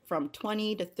everywhere from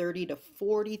 $20 to $30 to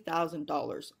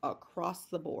 $40,000 across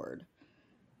the board.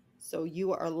 So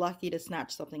you are lucky to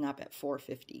snatch something up at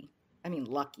 $450. I mean,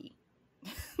 lucky,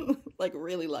 like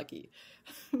really lucky.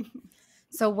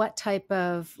 So what type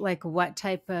of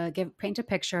paint a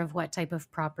picture of what type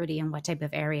of property and what type of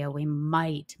area we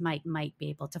might be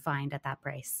able to find at that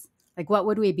price? Like, what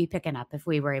would we be picking up if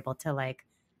we were able to like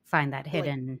find that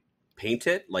hidden? Paint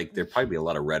it like there'd probably be a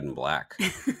lot of red and black,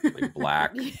 like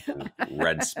black and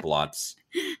red splots.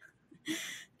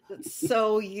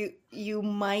 So you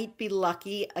might be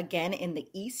lucky again in the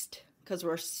east, because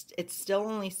it's still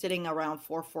only sitting around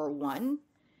 441,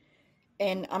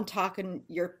 and I'm talking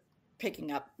you're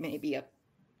picking up maybe a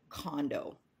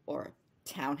condo or a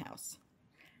townhouse.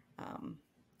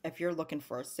 If you're looking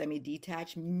for a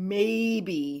semi-detached,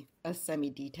 maybe a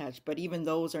semi-detached, but even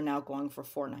those are now going for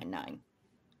 $499.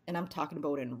 And I'm talking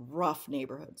about in rough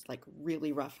neighborhoods, like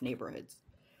really rough neighborhoods.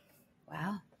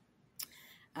 Wow.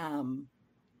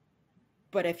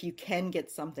 But if you can get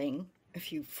something,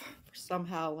 if you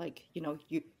somehow like,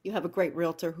 you have a great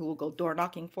realtor who will go door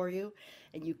knocking for you,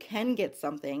 and you can get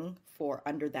something for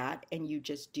under that, and you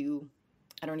just do,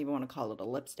 I don't even want to call it a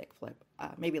lipstick flip,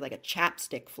 maybe like a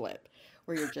chapstick flip,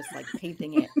 where you're just like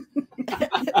painting it.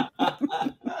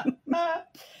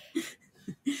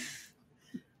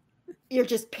 You're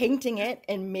just painting it,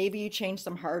 and maybe you change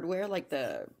some hardware like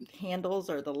the handles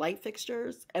or the light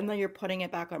fixtures, and then you're putting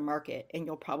it back on market, and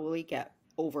you'll probably get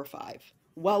over $5,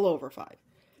 well over $5.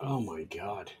 Oh my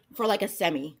God. For like a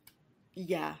semi.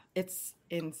 Yeah, it's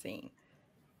insane.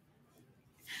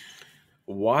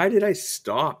 Why did I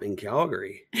stop in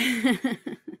Calgary?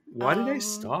 Why did I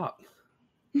stop?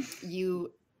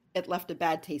 It left a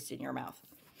bad taste in your mouth.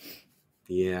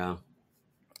 Yeah.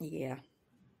 Yeah.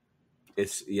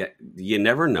 You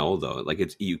never know though.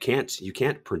 Like you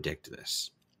can't predict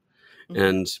this. Mm-hmm.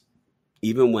 And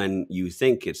even when you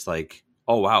think it's like,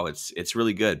 oh wow, it's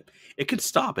really good, it could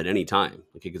stop at any time.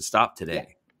 Like it could stop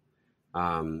today.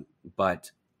 Yeah.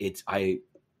 But this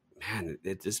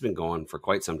has been going for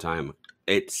quite some time.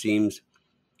 It seems,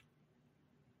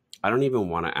 I don't even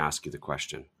want to ask you the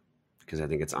question because I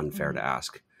think it's unfair to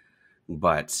ask,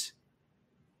 but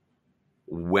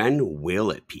when will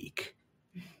it peak?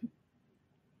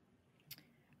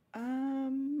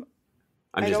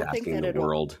 I'm just asking the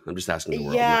world.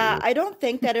 Yeah, I don't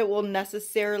think that it will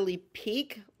necessarily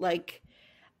peak. Like,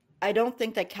 I don't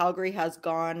think that Calgary has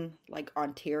gone like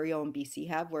Ontario and BC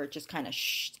have, where it just kind of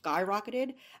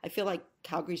skyrocketed. I feel like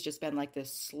Calgary's just been like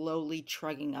this slowly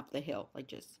trugging up the hill, like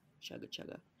just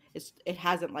chugga. It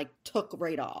hasn't like took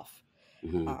right off.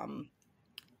 Mm-hmm.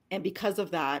 And because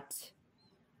of that,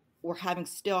 we're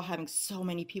still having so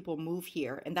many people move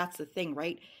here. And that's the thing,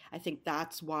 right? I think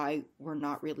that's why we're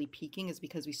not really peaking, is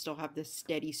because we still have this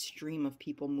steady stream of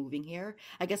people moving here.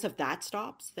 I guess if that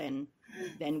stops, then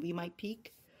we might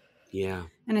peak. Yeah.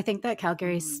 And I think that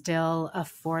Calgary is still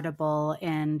affordable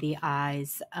in the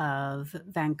eyes of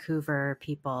Vancouver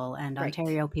people and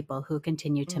Ontario people who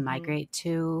continue to migrate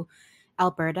to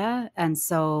Alberta. And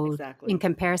so in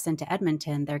comparison to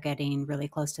Edmonton, they're getting really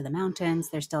close to the mountains.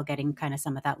 They're still getting kind of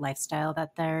some of that lifestyle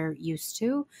that they're used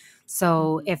to.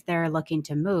 So if they're looking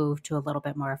to move to a little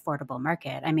bit more affordable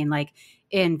market, I mean, like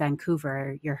in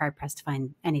Vancouver, you're hard pressed to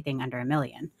find anything under $1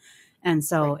 million. And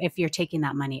so if you're taking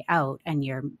that money out and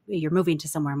you're moving to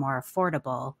somewhere more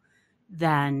affordable,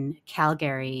 then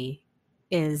Calgary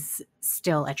is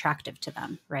still attractive to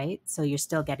them, right? So you're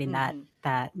still getting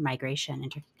that migration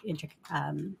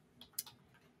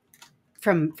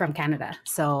from Canada.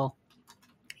 So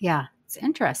yeah, it's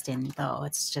interesting though.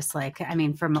 It's just like, I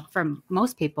mean, for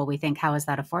most people, we think, how is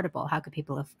that affordable? How could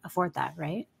people afford that,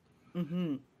 right?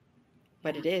 Mm-hmm.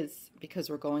 But it is, because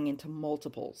we're going into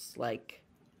multiples. Like,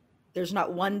 there's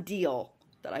not one deal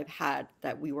that I've had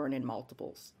that we weren't in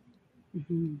multiples.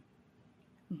 Mm-hmm.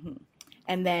 Mm-hmm.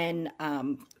 And then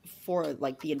for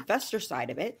like the investor side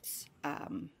of it,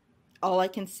 all I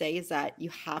can say is that you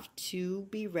have to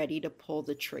be ready to pull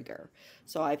the trigger.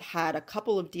 So I've had a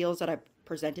couple of deals that I've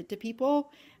presented to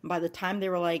people, and by the time they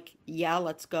were like, yeah,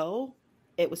 let's go,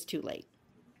 it was too late.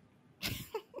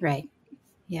 Right.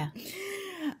 Yeah.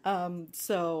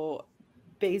 So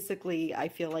basically, I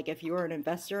feel like if you're an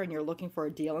investor and you're looking for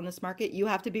a deal in this market, you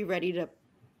have to be ready to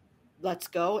let's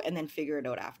go and then figure it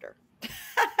out after.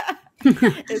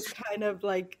 It's kind of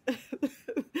like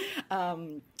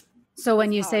so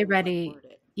when you say ready,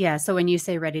 Yeah. So when you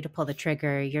say ready to pull the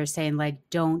trigger, you're saying like,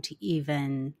 don't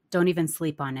even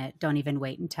sleep on it. Don't even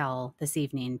wait until this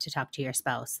evening to talk to your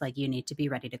spouse. Like you need to be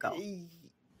ready to go.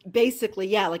 Basically,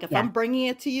 yeah. Like if Yeah. I'm bringing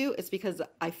it to you, it's because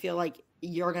I feel like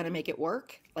you're going to make it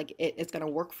work. Like it's going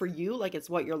to work for you. Like it's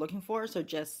what you're looking for. So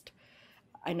just,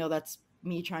 I know that's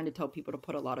me trying to tell people to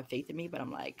put a lot of faith in me, but I'm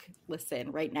like,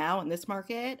 listen, right now in this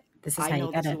market, This is I how you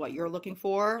know get this is it. what you're looking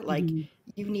for. Like Mhm.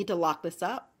 you need to lock this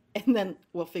up and then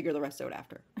we'll figure the rest out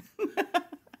after.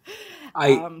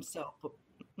 I So,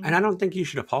 and I don't think you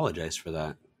should apologize for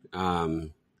that,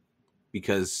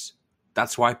 because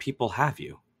that's why people have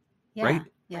you, Yeah. right?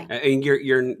 Yeah. And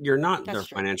you're not their That's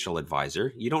true. financial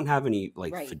advisor. You don't have any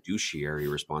like Right. fiduciary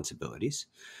responsibilities,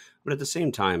 but at the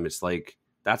same time, it's like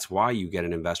that's why you get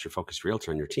an investor focused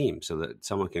realtor on your team, so that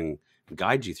someone can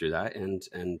guide you through that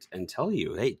and tell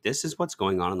you, hey, this is what's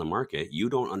going on in the market. You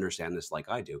don't understand this like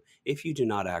I do. If you do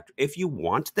not act, if you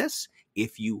want this,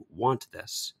 you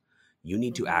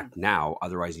need to act now.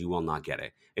 Otherwise, you will not get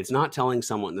it. It's not telling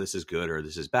someone this is good or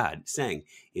this is bad. It's saying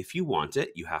if you want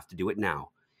it, you have to do it now.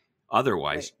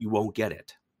 Otherwise, Right. you won't get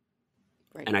it.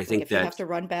 Right. And I Like think if you that, have to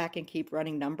run back and keep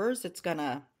running numbers,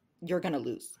 you're gonna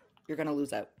lose. You're gonna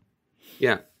lose out.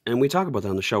 yeah. And we talk about that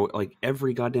on the show like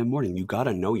every goddamn morning. You got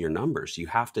to know your numbers. You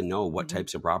have to know what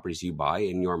types of properties you buy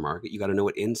in your market. You got to know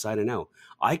it inside and out.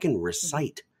 I can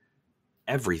recite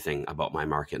everything about my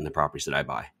market and the properties that I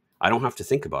buy. I don't have to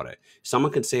think about it.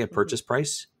 Someone could say a purchase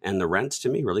price and the rents to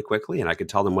me really quickly, and I could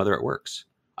tell them whether it works.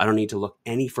 I don't need to look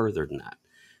any further than that.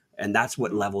 And that's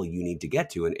what level you need to get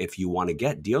to. And if you want to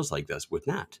get deals like this with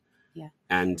Nat, Yeah.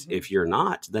 and if you're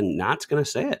not, then Nat's going to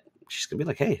say it. She's going to be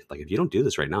like, hey, like if you don't do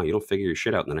this right now, you don't figure your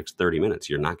shit out in the next 30 minutes,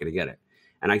 you're not going to get it.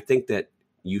 And I think that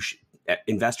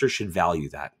investors should value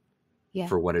that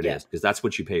for what it is, because that's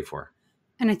what you pay for.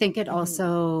 And I think it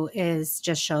also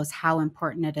just shows how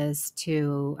important it is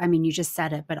to, I mean, you just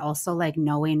said it, but also like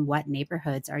knowing what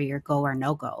neighborhoods are your go or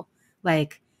no go,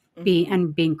 like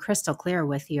being crystal clear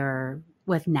with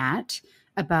Nat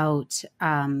about,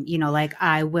 like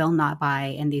I will not buy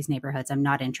in these neighborhoods. I'm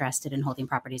not interested in holding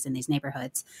properties in these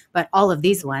neighborhoods, but all of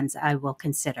these ones I will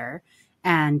consider.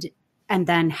 And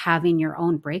then having your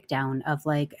own breakdown of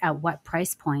like, at what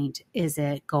price point is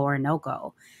it go or no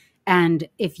go? And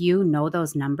if you know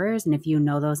those numbers and if you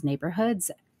know those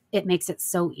neighborhoods, it makes it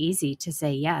so easy to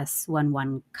say yes when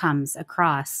one comes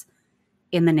across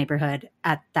in the neighborhood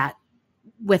at that,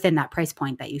 within that price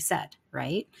point that you said,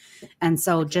 right? And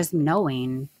so just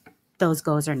knowing those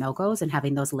goes or no goes and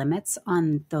having those limits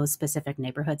on those specific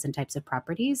neighborhoods and types of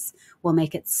properties will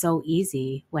make it so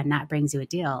easy when Nat brings you a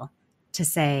deal to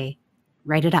say,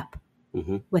 write it up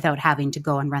without having to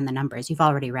go and run the numbers. You've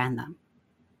already ran them.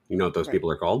 You know what those people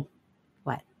are called?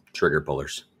 What? Trigger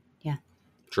pullers. Yeah.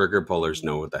 Trigger pullers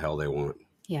know what the hell they want.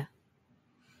 Yeah.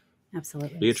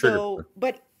 Absolutely. Be a trigger puller.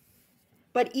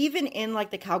 But even in like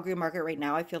the Calgary market right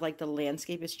now, I feel like the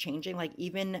landscape is changing. Like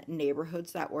even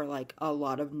neighborhoods that were like a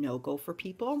lot of no-go for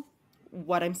people,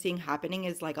 what I'm seeing happening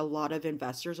is like a lot of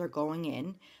investors are going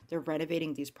in, they're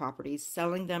renovating these properties,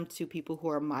 selling them to people who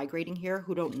are migrating here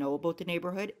who don't know about the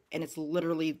neighborhood, and it's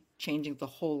literally changing the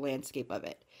whole landscape of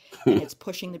it. And it's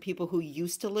pushing the people who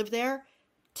used to live there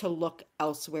to look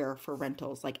elsewhere for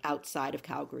rentals, like outside of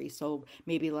Calgary. So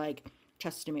maybe like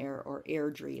Chestermere or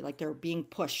Airdrie, like they're being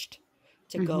pushed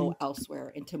to go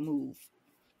elsewhere and to move.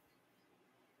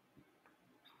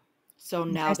 So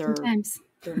now they're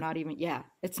not even,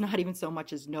 it's not even so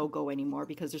much as no go anymore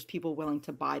because there's people willing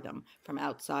to buy them from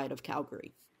outside of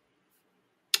Calgary.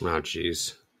 Oh,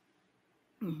 geez.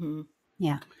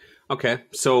 Yeah. Okay.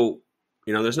 So,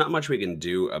 there's not much we can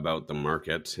do about the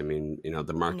market. I mean,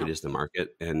 the market is the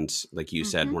market. And like you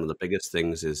said, one of the biggest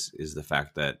things is the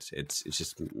fact that it's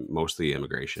just mostly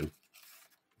immigration.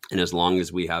 And as long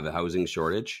as we have a housing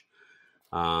shortage,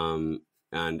 and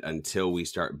until we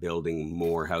start building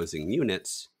more housing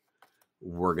units,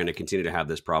 we're going to continue to have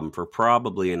this problem for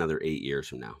probably another 8 years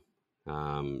from now,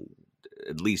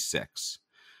 at least 6.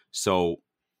 So,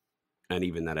 and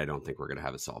even that, I don't think we're going to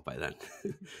have it solved by then.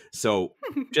 So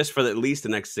just for at least the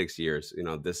next 6 years,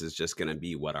 this is just going to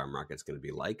be what our market's going to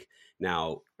be like.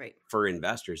 Now, for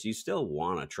investors, you still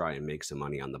want to try and make some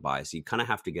money on the buy. So you kind of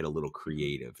have to get a little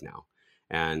creative now.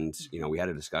 And, we had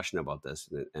a discussion about this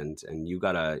and you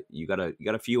got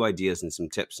a few ideas and some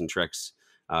tips and tricks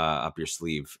up your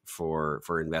sleeve for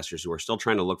investors who are still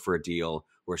trying to look for a deal,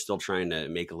 who are still trying to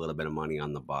make a little bit of money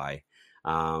on the buy.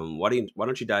 Why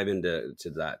don't you dive into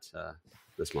that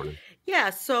this morning? Yeah,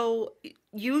 so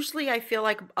usually I feel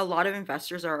like a lot of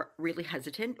investors are really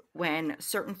hesitant when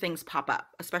certain things pop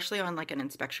up, especially on like an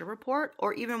inspection report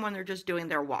or even when they're just doing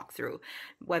their walkthrough,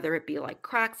 whether it be like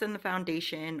cracks in the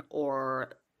foundation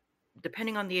or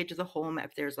depending on the age of the home,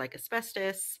 if there's like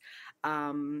asbestos.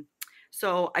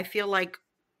 So I feel like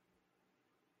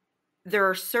there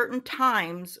are certain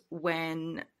times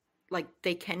when like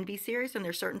they can be serious and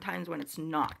there's certain times when it's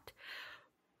not.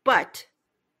 But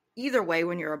either way,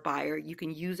 when you're a buyer, you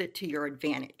can use it to your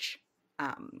advantage.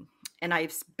 And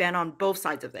I've been on both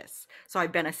sides of this. So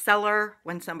I've been a seller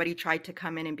when somebody tried to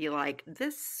come in and be like,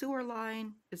 this sewer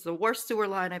line is the worst sewer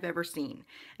line I've ever seen.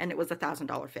 And it was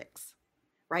 $1,000 fix,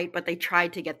 right? But they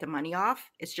tried to get the money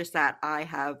off. It's just that I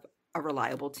have a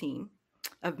reliable team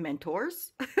of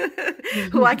mentors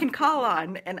who I can call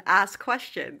on and ask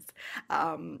questions.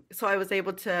 So I was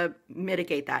able to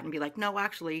mitigate that and be like, no,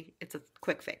 actually, it's a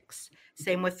quick fix.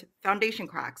 Same with foundation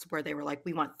cracks, where they were like,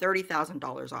 we want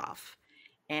 $30,000 off.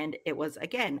 And it was,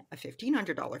 again, a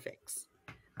 $1,500 fix.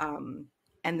 And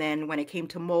then when it came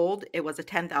to mold, it was a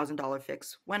 $10,000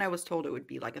 fix when I was told it would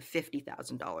be like a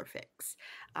 $50,000 fix.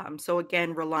 So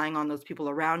again, relying on those people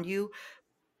around you,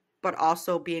 but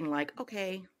also being like,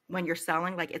 okay, when you're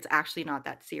selling, like it's actually not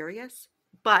that serious.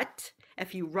 But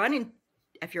if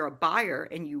you're a buyer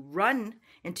and you run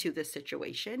into this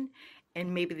situation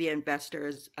and maybe the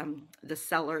investors, the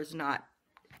seller is not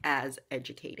as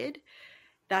educated,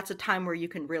 that's a time where you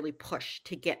can really push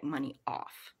to get money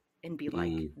off and be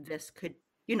like, this could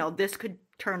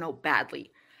turn out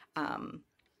badly.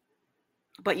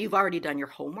 But you've already done your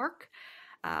homework.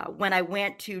 When I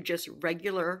went to just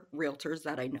regular realtors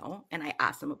that I know and I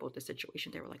asked them about the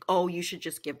situation, they were like, oh, you should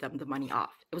just give them the money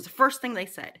off. It was the first thing they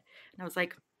said. And I was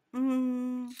like,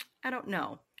 I don't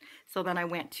know. So then I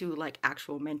went to like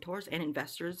actual mentors and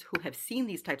investors who have seen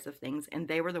these types of things. And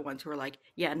they were the ones who were like,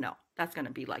 yeah, no, that's going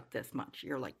to be like this much.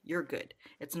 You're like, you're good.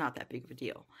 It's not that big of a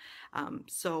deal.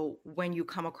 So when you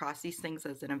come across these things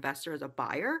as an investor, as a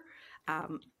buyer,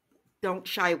 don't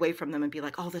shy away from them and be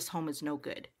like, oh, this home is no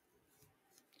good.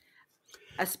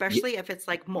 Especially if it's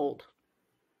like mold.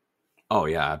 Oh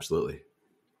yeah, absolutely.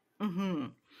 Mm-hmm.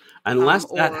 Unless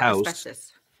that house,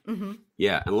 asbestos. Mm-hmm.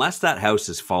 Yeah, unless that house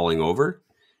is falling over,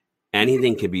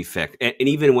 anything can be fixed. And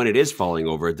even when it is falling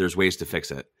over, there's ways to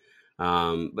fix it.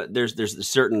 But there's a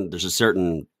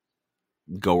certain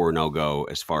go or no go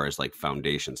as far as like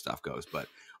foundation stuff goes. But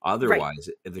otherwise,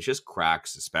 if it's just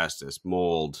cracks, asbestos,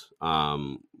 mold,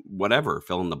 whatever,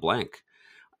 fill in the blank.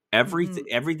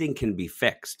 Everything can be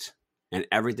fixed. And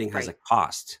everything has a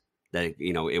cost that,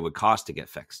 it would cost to get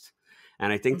fixed.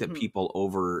 And I think that people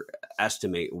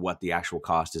overestimate what the actual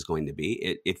cost is going to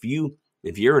be. If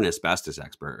you're an asbestos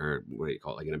expert, or what do you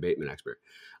call it, like an abatement expert,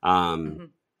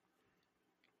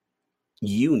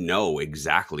 you know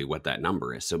exactly what that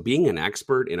number is. So being an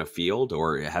expert in a field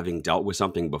or having dealt with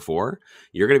something before,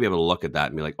 you're going to be able to look at that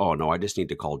and be like, oh no, I just need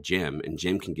to call Jim and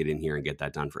Jim can get in here and get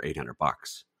that done for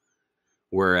 $800.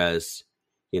 Whereas,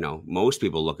 most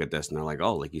people look at this and they're like,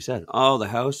 oh, like you said, oh, the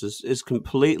house is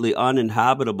completely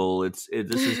uninhabitable. This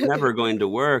is never going to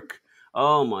work.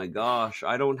 Oh my gosh,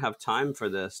 I don't have time for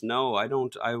this. No, I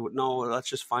don't. No, let's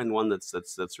just find one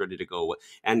that's ready to go.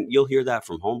 And you'll hear that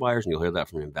from home buyers and you'll hear that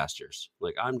from investors.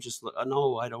 Like,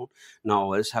 no, I don't.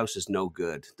 No, this house is no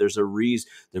good. There's a reason.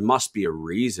 There must be a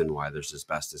reason why there's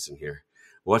asbestos in here.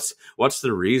 What's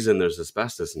the reason there's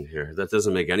asbestos in here? That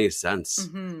doesn't make any sense.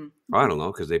 I don't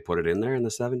know, because they put it in there in the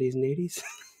 70s and 80s.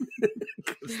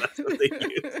 That's what they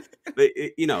use. But,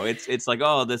 it's like,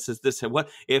 oh, this. What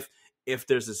if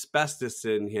there's asbestos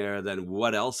in here? Then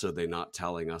what else are they not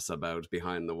telling us about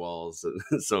behind the walls?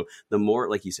 So the more,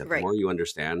 like you said, the more you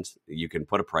understand, you can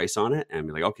put a price on it and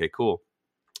be like, okay, cool.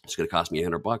 It's going to cost me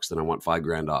 $100. Then I want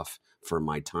 $5,000 off for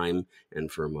my time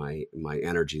and for my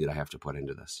energy that I have to put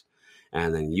into this.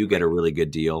 And then you get a really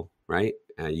good deal, right?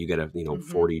 And you get a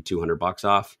 $200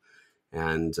 off,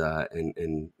 and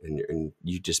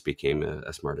you just became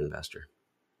a smart investor.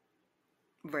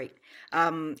 Right.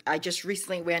 I just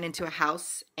recently went into a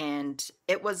house, and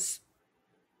it wasn't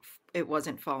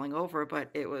falling over, but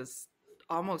it was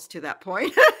almost to that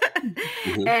point.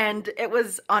 And it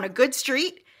was on a good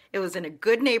street. It was in a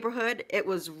good neighborhood. It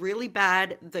was really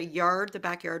bad. The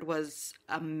backyard was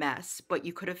a mess, but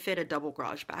you could have fit a double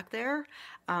garage back there.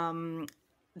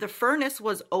 The furnace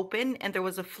was open and there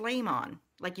was a flame on.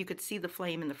 Like you could see the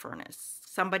flame in the furnace.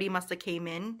 Somebody must have came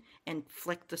in and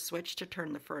flicked the switch to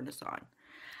turn the furnace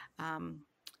on.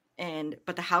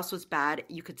 But the house was bad.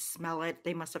 You could smell it.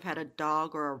 They must have had a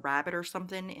dog or a rabbit or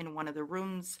something in one of the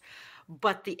rooms.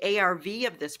 But the ARV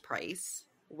of this price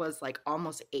was like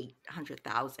almost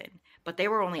 800,000, but they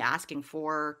were only asking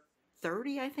for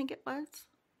 30, I think it was.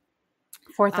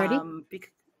 430.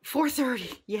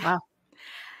 430. Yeah. Wow.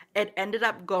 It ended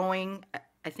up going,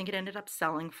 I think it ended up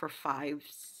selling for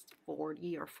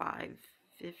 540 or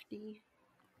 550,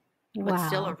 but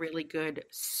still a really good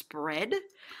spread.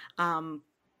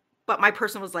 But my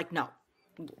person was like, no,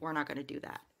 we're not going to do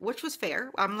that, which was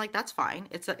fair. I'm like, that's fine.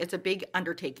 It's a big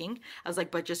undertaking. I was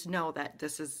like, but just know that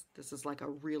this is like a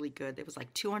really good, it was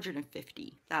like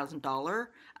 $250,000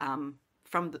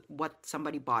 from what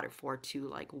somebody bought it for to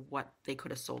like what they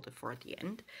could have sold it for at the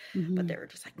end. But they were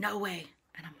just like, no way.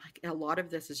 And I'm like, a lot of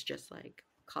this is just like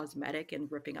cosmetic and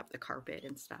ripping up the carpet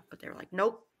and stuff. But they're like,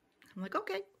 nope. I'm like,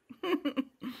 okay.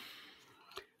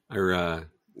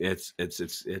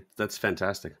 That's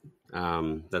fantastic.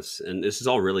 And this is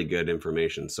all really good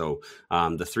information. So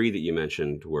the three that you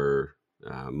mentioned were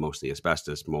mostly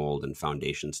asbestos, mold, and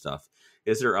foundation stuff.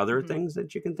 Is there other things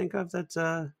that you can think of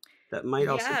that might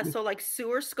also? Yeah, so like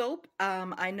sewer scope.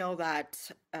 I know that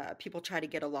people try to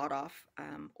get a lot off,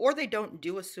 or they don't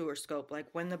do a sewer scope. Like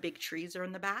when the big trees are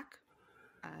in the back,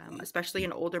 especially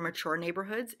in older, mature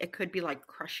neighborhoods, it could be like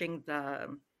crushing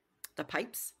the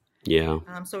pipes. Yeah.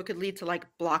 So it could lead to like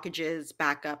blockages,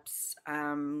 backups,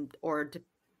 or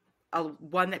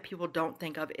one that people don't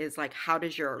think of is like, how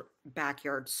does your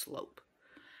backyard slope?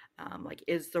 Like,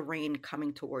 is the rain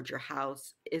coming towards your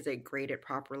house? Is it graded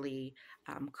properly?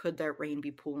 Could that rain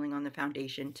be pooling on the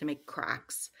foundation to make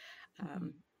cracks?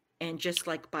 And just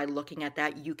like by looking at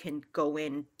that, you can go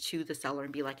in to the seller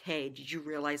and be like, hey, did you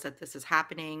realize that this is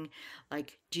happening?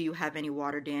 Like, do you have any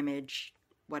water damage?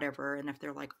 Whatever. And if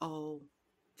they're like, oh,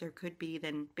 there could be,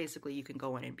 then basically you can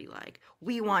go in and be like,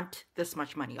 we want this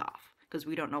much money off because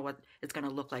we don't know what it's going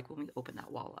to look like when we open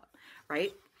that wall up,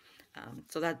 right?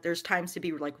 So that there's times to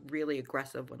be like really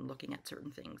aggressive when looking at certain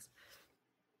things.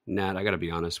 Nat, I got to be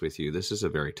honest with you. This is a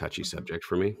very touchy subject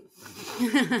for me.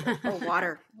 Oh,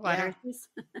 water. Water. Yeah.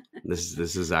 This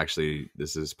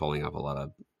is pulling up a lot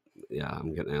of,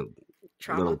 I'm getting a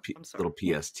Trauma. little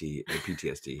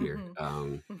PTSD here.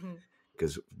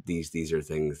 Because these are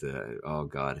things that, oh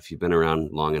God, if you've been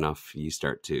around long enough, you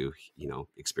start to,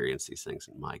 experience these things.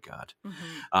 And my God.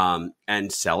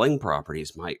 And selling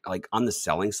properties, like on the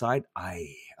selling side,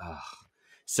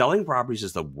 selling properties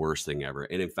is the worst thing ever.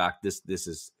 And in fact, this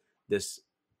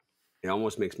it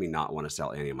almost makes me not want to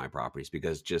sell any of my properties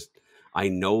because I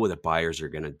know that buyers are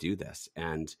going to do this.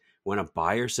 And when a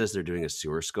buyer says they're doing a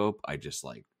sewer scope, I just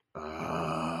like,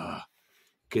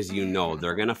 because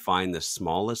they're going to find the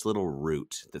smallest little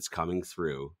root that's coming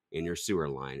through in your sewer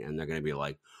line. And they're going to be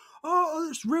like, oh,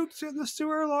 there's roots in the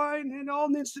sewer line and it all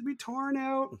needs to be torn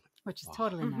out. Which is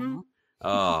totally normal.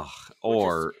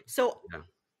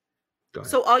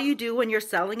 So all you do when you're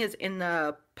selling is in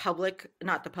the public,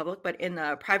 not the public, but in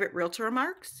the private realtor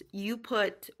remarks, you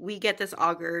put, we get this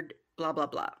augured, blah, blah,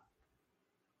 blah.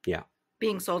 Yeah.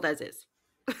 Being sold as is.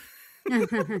 And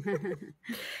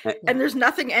there's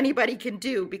nothing anybody can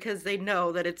do because they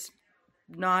know that it's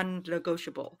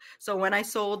non-negotiable. So when I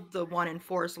sold the one in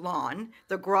Forest Lawn,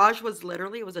 the garage was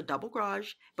it was a double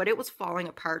garage, but it was falling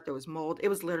apart. There was mold. It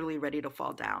was literally ready to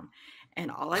fall down.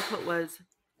 And all I put was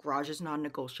garage is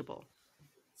non-negotiable.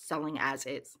 Selling as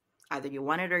is. Either you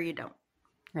want it or you don't.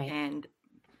 Right. And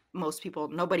most people,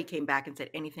 nobody came back and said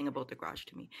anything about the garage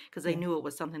to me because they knew it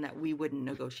was something that we wouldn't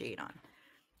negotiate on.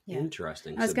 Yeah.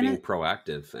 Interesting. So being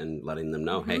proactive and letting them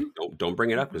know, hey, don't bring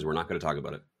it up because we're not going to talk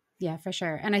about it. Yeah, for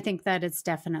sure. And I think that it's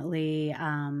definitely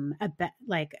a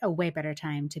way better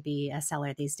time to be a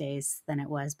seller these days than it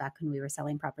was back when we were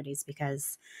selling properties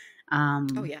because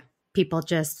people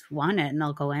just want it and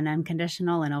they'll go in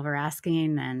unconditional and over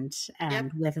asking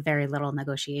and with very little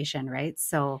negotiation, right?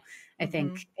 So I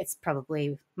think it's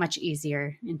probably much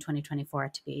easier in 2024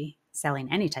 to be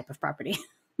selling any type of property.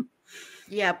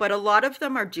 Yeah, but a lot of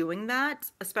them are doing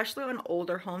that, especially on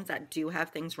older homes that do have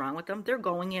things wrong with them. They're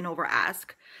going in over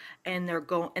ask and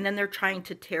then they're trying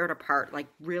to tear it apart, like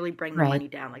really bring the money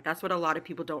down. Like that's what a lot of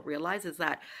people don't realize is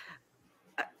that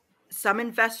some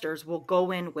investors will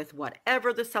go in with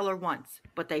whatever the seller wants,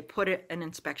 but they put an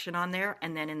inspection on there.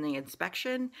 And then in the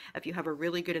inspection, if you have a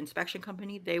really good inspection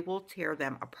company, they will tear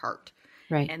them apart.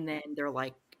 Right. And then they're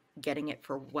like getting it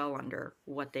for well under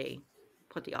what they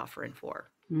put the offer in for.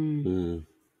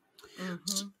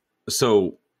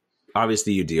 So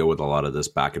obviously you deal with a lot of this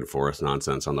back and forth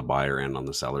nonsense on the buyer and on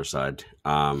the seller side.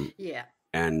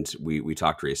 And we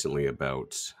talked recently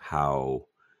about how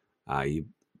you,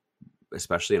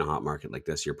 especially in a hot market like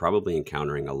this, you're probably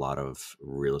encountering a lot of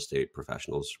real estate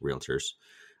professionals, realtors,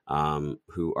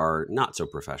 who are not so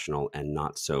professional and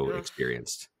not so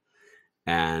experienced.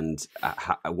 And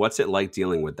what's it like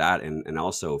dealing with that? And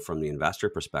also from the investor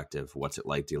perspective, what's it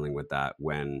like dealing with that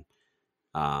when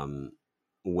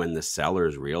the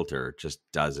seller's realtor just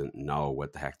doesn't know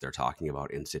what the heck they're talking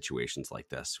about in situations like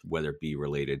this, whether it be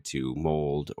related to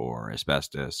mold or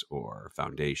asbestos or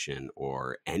foundation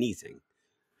or anything?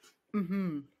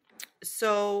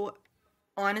 So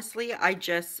honestly, I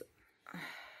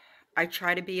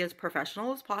try to be as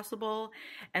professional as possible,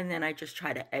 and then I just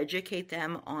try to educate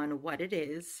them on what it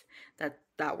is that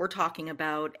we're talking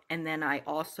about. And then I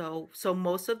also, so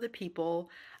most of the people,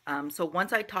 so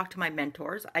once I talk to my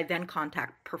mentors, I then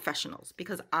contact professionals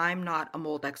because I'm not a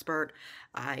mold expert.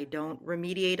 I don't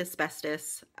remediate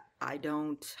asbestos. I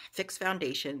don't fix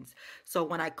foundations. So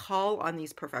when I call on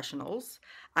these professionals,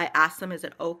 I ask them, is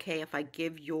it okay if I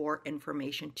give your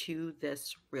information to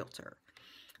this realtor?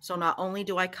 So not only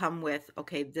do I come with,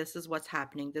 okay, this is what's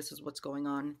happening, this is what's going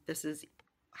on, this is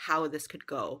how this could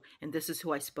go, and this is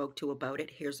who I spoke to about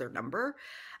it, here's their number.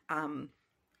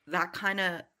 That kind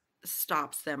of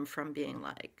stops them from being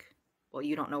like, well,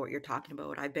 you don't know what you're talking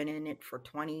about. I've been in it for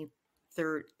 20,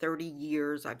 30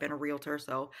 years. I've been a realtor.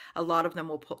 So a lot of them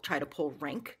will try to pull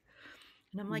rank.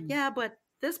 And I'm like, yeah, but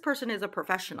this person is a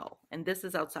professional and this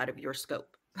is outside of your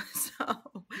scope.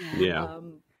 So Yeah.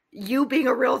 You being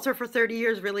a realtor for 30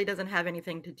 years really doesn't have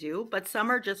anything to do, but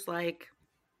some are just like,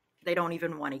 they don't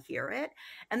even want to hear it.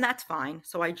 And that's fine.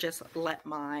 So I just let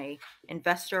my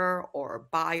investor or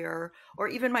buyer or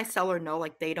even my seller know,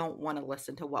 like, they don't want to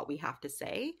listen to what we have to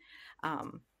say.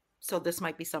 So this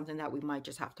might be something that we might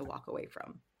just have to walk away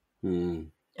from.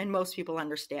 And most people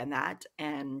understand that.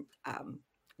 And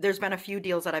there's been a few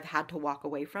deals that I've had to walk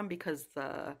away from because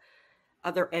the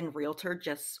other end realtor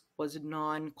just was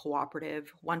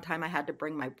non-cooperative. One time I had to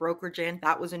bring my brokerage in.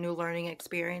 That was a new learning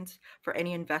experience for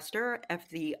any investor. If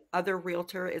the other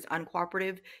realtor is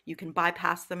uncooperative, you can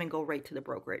bypass them and go right to the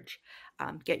brokerage.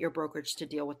 Get your brokerage to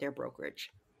deal with their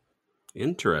brokerage.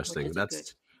 Interesting.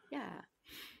 That's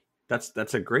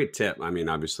a great tip. I mean,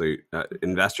 obviously,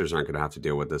 investors aren't going to have to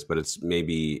deal with this, but it's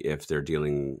maybe if they're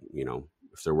dealing,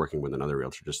 if they're working with another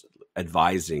realtor, just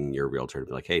advising your realtor to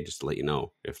be like, hey, just to let you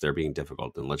know, if they're being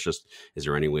difficult, then is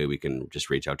there any way we can just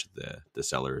reach out to the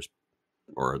sellers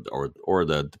or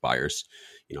the buyers,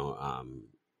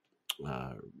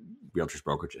 realtors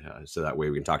brokerage, so that way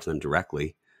we can talk to them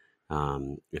directly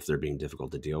if they're being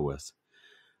difficult to deal with.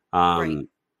 Right.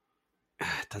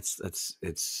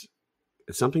 It's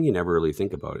something you never really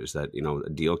think about, is that, a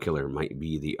deal killer might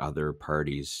be the other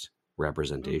party's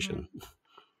representation.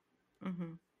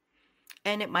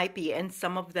 And it might be, and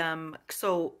some of them,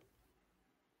 so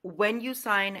when you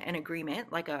sign an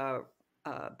agreement, like a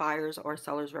buyer's or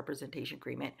seller's representation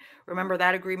agreement, remember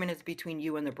that agreement is between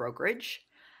you and the brokerage.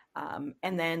 And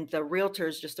then the realtor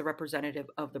is just the representative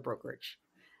of the brokerage.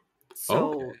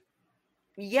 So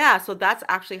yeah, so that's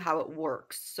actually how it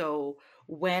works. So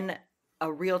when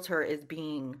a realtor is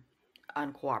being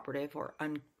uncooperative or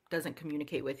doesn't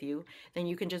communicate with you, then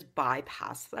you can just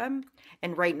bypass them.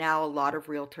 And right now, a lot of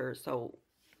realtors, so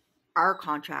our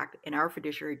contract and our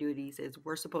fiduciary duties is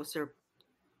we're supposed to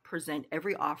present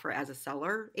every offer as a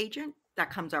seller agent that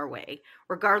comes our way,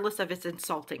 regardless if it's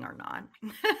insulting or not.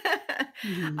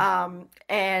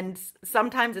 And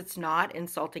sometimes it's not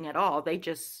insulting at all.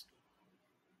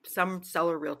 Some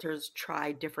seller realtors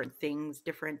try different things,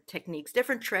 different techniques,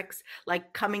 different tricks,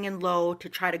 like coming in low to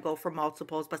try to go for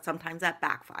multiples, but sometimes that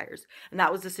backfires. And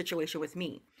that was the situation with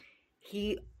me.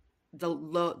 He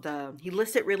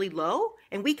listed really low,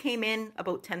 and we came in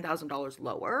about $10,000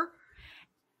 lower,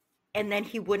 and then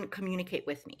he wouldn't communicate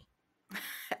with me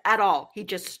at all. He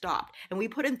just stopped, and we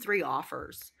put in 3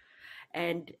 offers.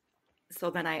 And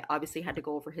so then I obviously had to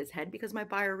go over his head because my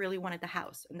buyer really wanted the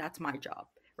house, and that's my job,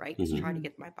 right? Is try to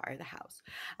get my buyer the house.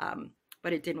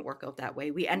 But it didn't work out that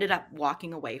way. We ended up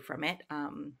walking away from it.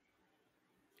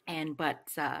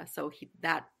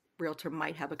 That realtor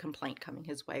might have a complaint coming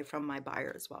his way from my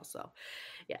buyer as well. So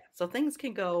yeah, so things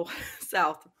can go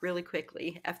south really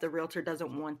quickly if the realtor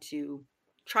doesn't want to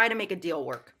try to make a deal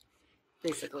work,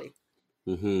 basically.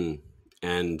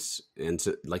 And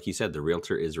so, like you said, the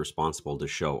realtor is responsible to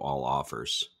show all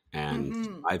offers.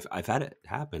 And I've had it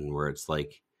happen where it's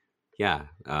like,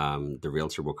 the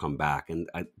realtor will come back and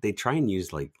they try and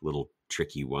use like little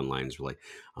tricky one-liners, like,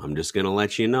 I'm just going to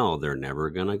let you know they're never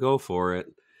going to go for it.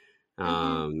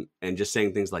 And just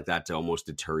saying things like that to almost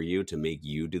deter you, to make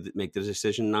you make the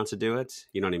decision not to do it.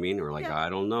 You know what I mean? Or like, I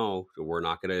don't know, we're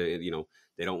not going to,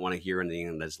 they don't want to hear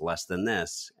anything that's less than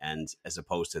this. And as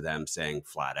opposed to them saying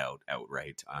flat out,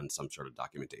 outright on some sort of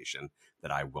documentation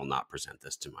that I will not present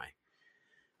this to my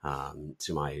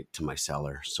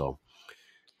seller. So,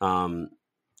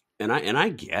 And I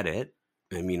get it.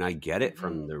 I mean, I get it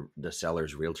from the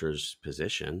seller's realtor's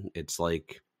position. It's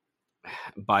like,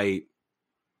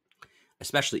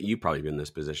 especially you probably been in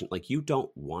this position, like you don't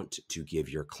want to give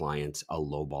your clients a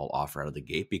lowball offer out of the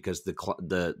gate, because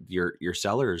your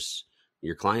seller's,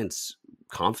 your client's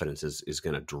confidence is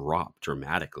going to drop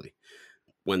dramatically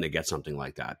when they get something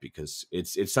like that, because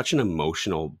it's such an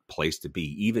emotional place to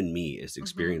be. Even me, as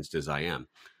experienced as I am,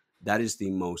 that is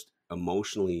the most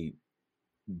emotionally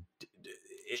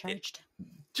Charged.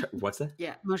 What's that?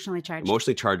 Yeah. Emotionally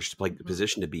charged like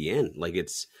position to be in. Like,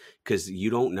 it's because you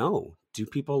don't know, do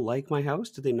people like my house?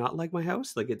 Do they not like my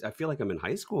house? Like, I feel like I'm in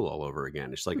high school all over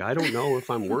again. It's like, I don't know if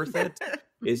I'm worth it.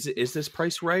 Is this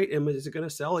price right? Is it going to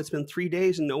sell? It's been 3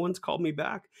 days and no one's called me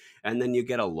back. And then you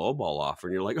get a lowball offer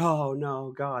and you're like, oh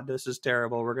no, God, this is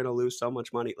terrible. We're going to lose so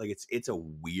much money. Like, it's a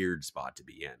weird spot to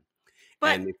be in.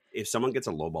 But, and if someone gets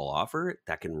a lowball offer,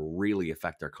 that can really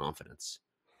affect their confidence.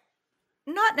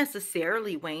 Not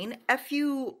necessarily, Wayne. If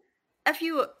you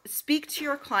speak to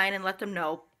your client and let them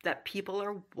know that people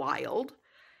are wild,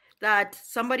 that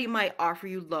somebody might offer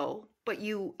you low, but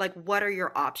you, like, what are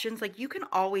your options? Like, you can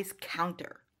always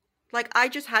counter. Like, I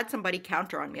just had somebody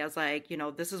counter on me. I was like,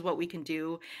 this is what we can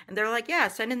do. And they're like, yeah,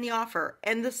 send in the offer.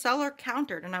 And the seller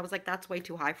countered. And I was like, that's way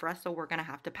too high for us, so we're going to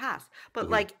have to pass.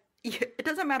 But like, it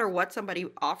doesn't matter what somebody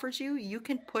offers you. You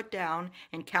can put down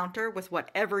and counter with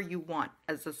whatever you want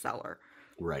as a seller.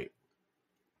 Right.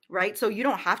 So you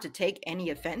don't have to take any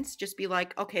offense. Just be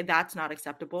like, okay, that's not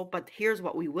acceptable, but here's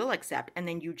what we will accept. And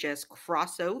then you just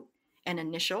cross out an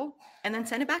initial and then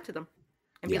send it back to them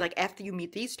and be like, after you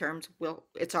meet these terms,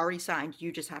 it's already signed.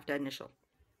 You just have to initial.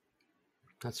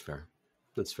 That's fair.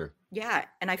 Yeah.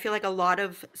 And I feel like a lot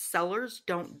of sellers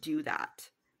don't do that.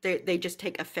 They just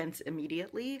take offense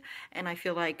immediately. And I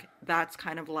feel like that's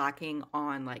kind of lacking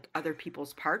on like other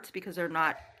people's parts, because they're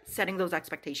not setting those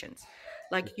expectations.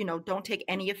 Like, don't take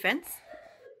any offense.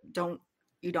 You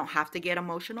don't have to get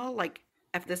emotional. Like,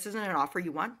 if this isn't an offer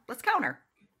you want, let's counter.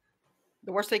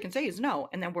 The worst they can say is no.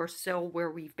 And then we're still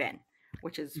where we've been,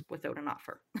 which is without an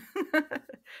offer.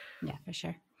 Yeah, for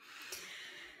sure.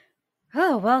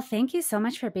 Oh, well, thank you so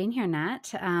much for being here,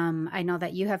 Nat. I know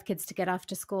that you have kids to get off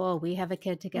to school. We have a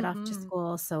kid to get off to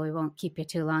school, so we won't keep you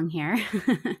too long here.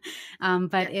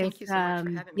 Thank you so much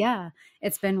for having me. Yeah,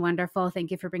 it's been wonderful. Thank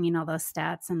you for bringing all those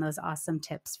stats and those awesome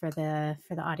tips for the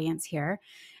audience here.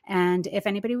 And if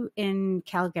anybody in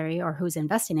Calgary or who's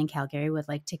investing in Calgary would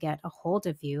like to get a hold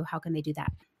of you, how can they do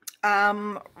that?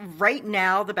 Right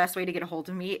now, the best way to get a hold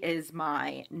of me is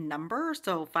my number.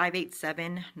 So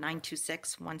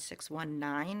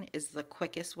 587-926-1619 is the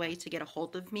quickest way to get a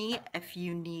hold of me. If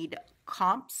you need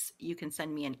comps, you can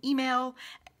send me an email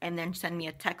and then send me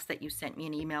a text that you sent me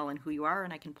an email and who you are,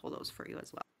 and I can pull those for you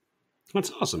as well.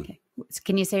 That's awesome. Okay.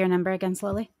 Can you say your number again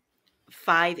slowly?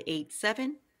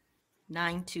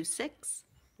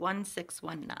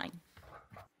 587-926-1619.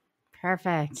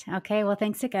 Perfect. Okay. Well,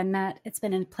 thanks again, Nat. It's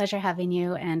been a pleasure having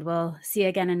you, and we'll see you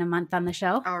again in a month on the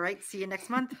show. All right. See you next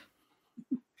month.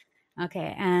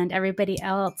 Okay. And everybody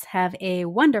else, have a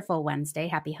wonderful Wednesday.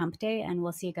 Happy Hump Day, and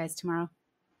we'll see you guys tomorrow.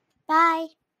 Bye.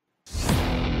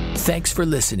 Thanks for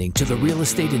listening to the Real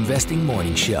Estate Investing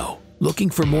Morning Show. Looking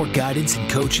for more guidance and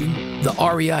coaching? The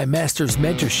REI Masters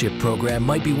Mentorship Program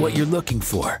might be what you're looking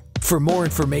for. For more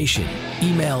information,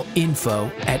 email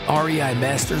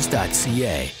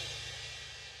info@reimasters.ca.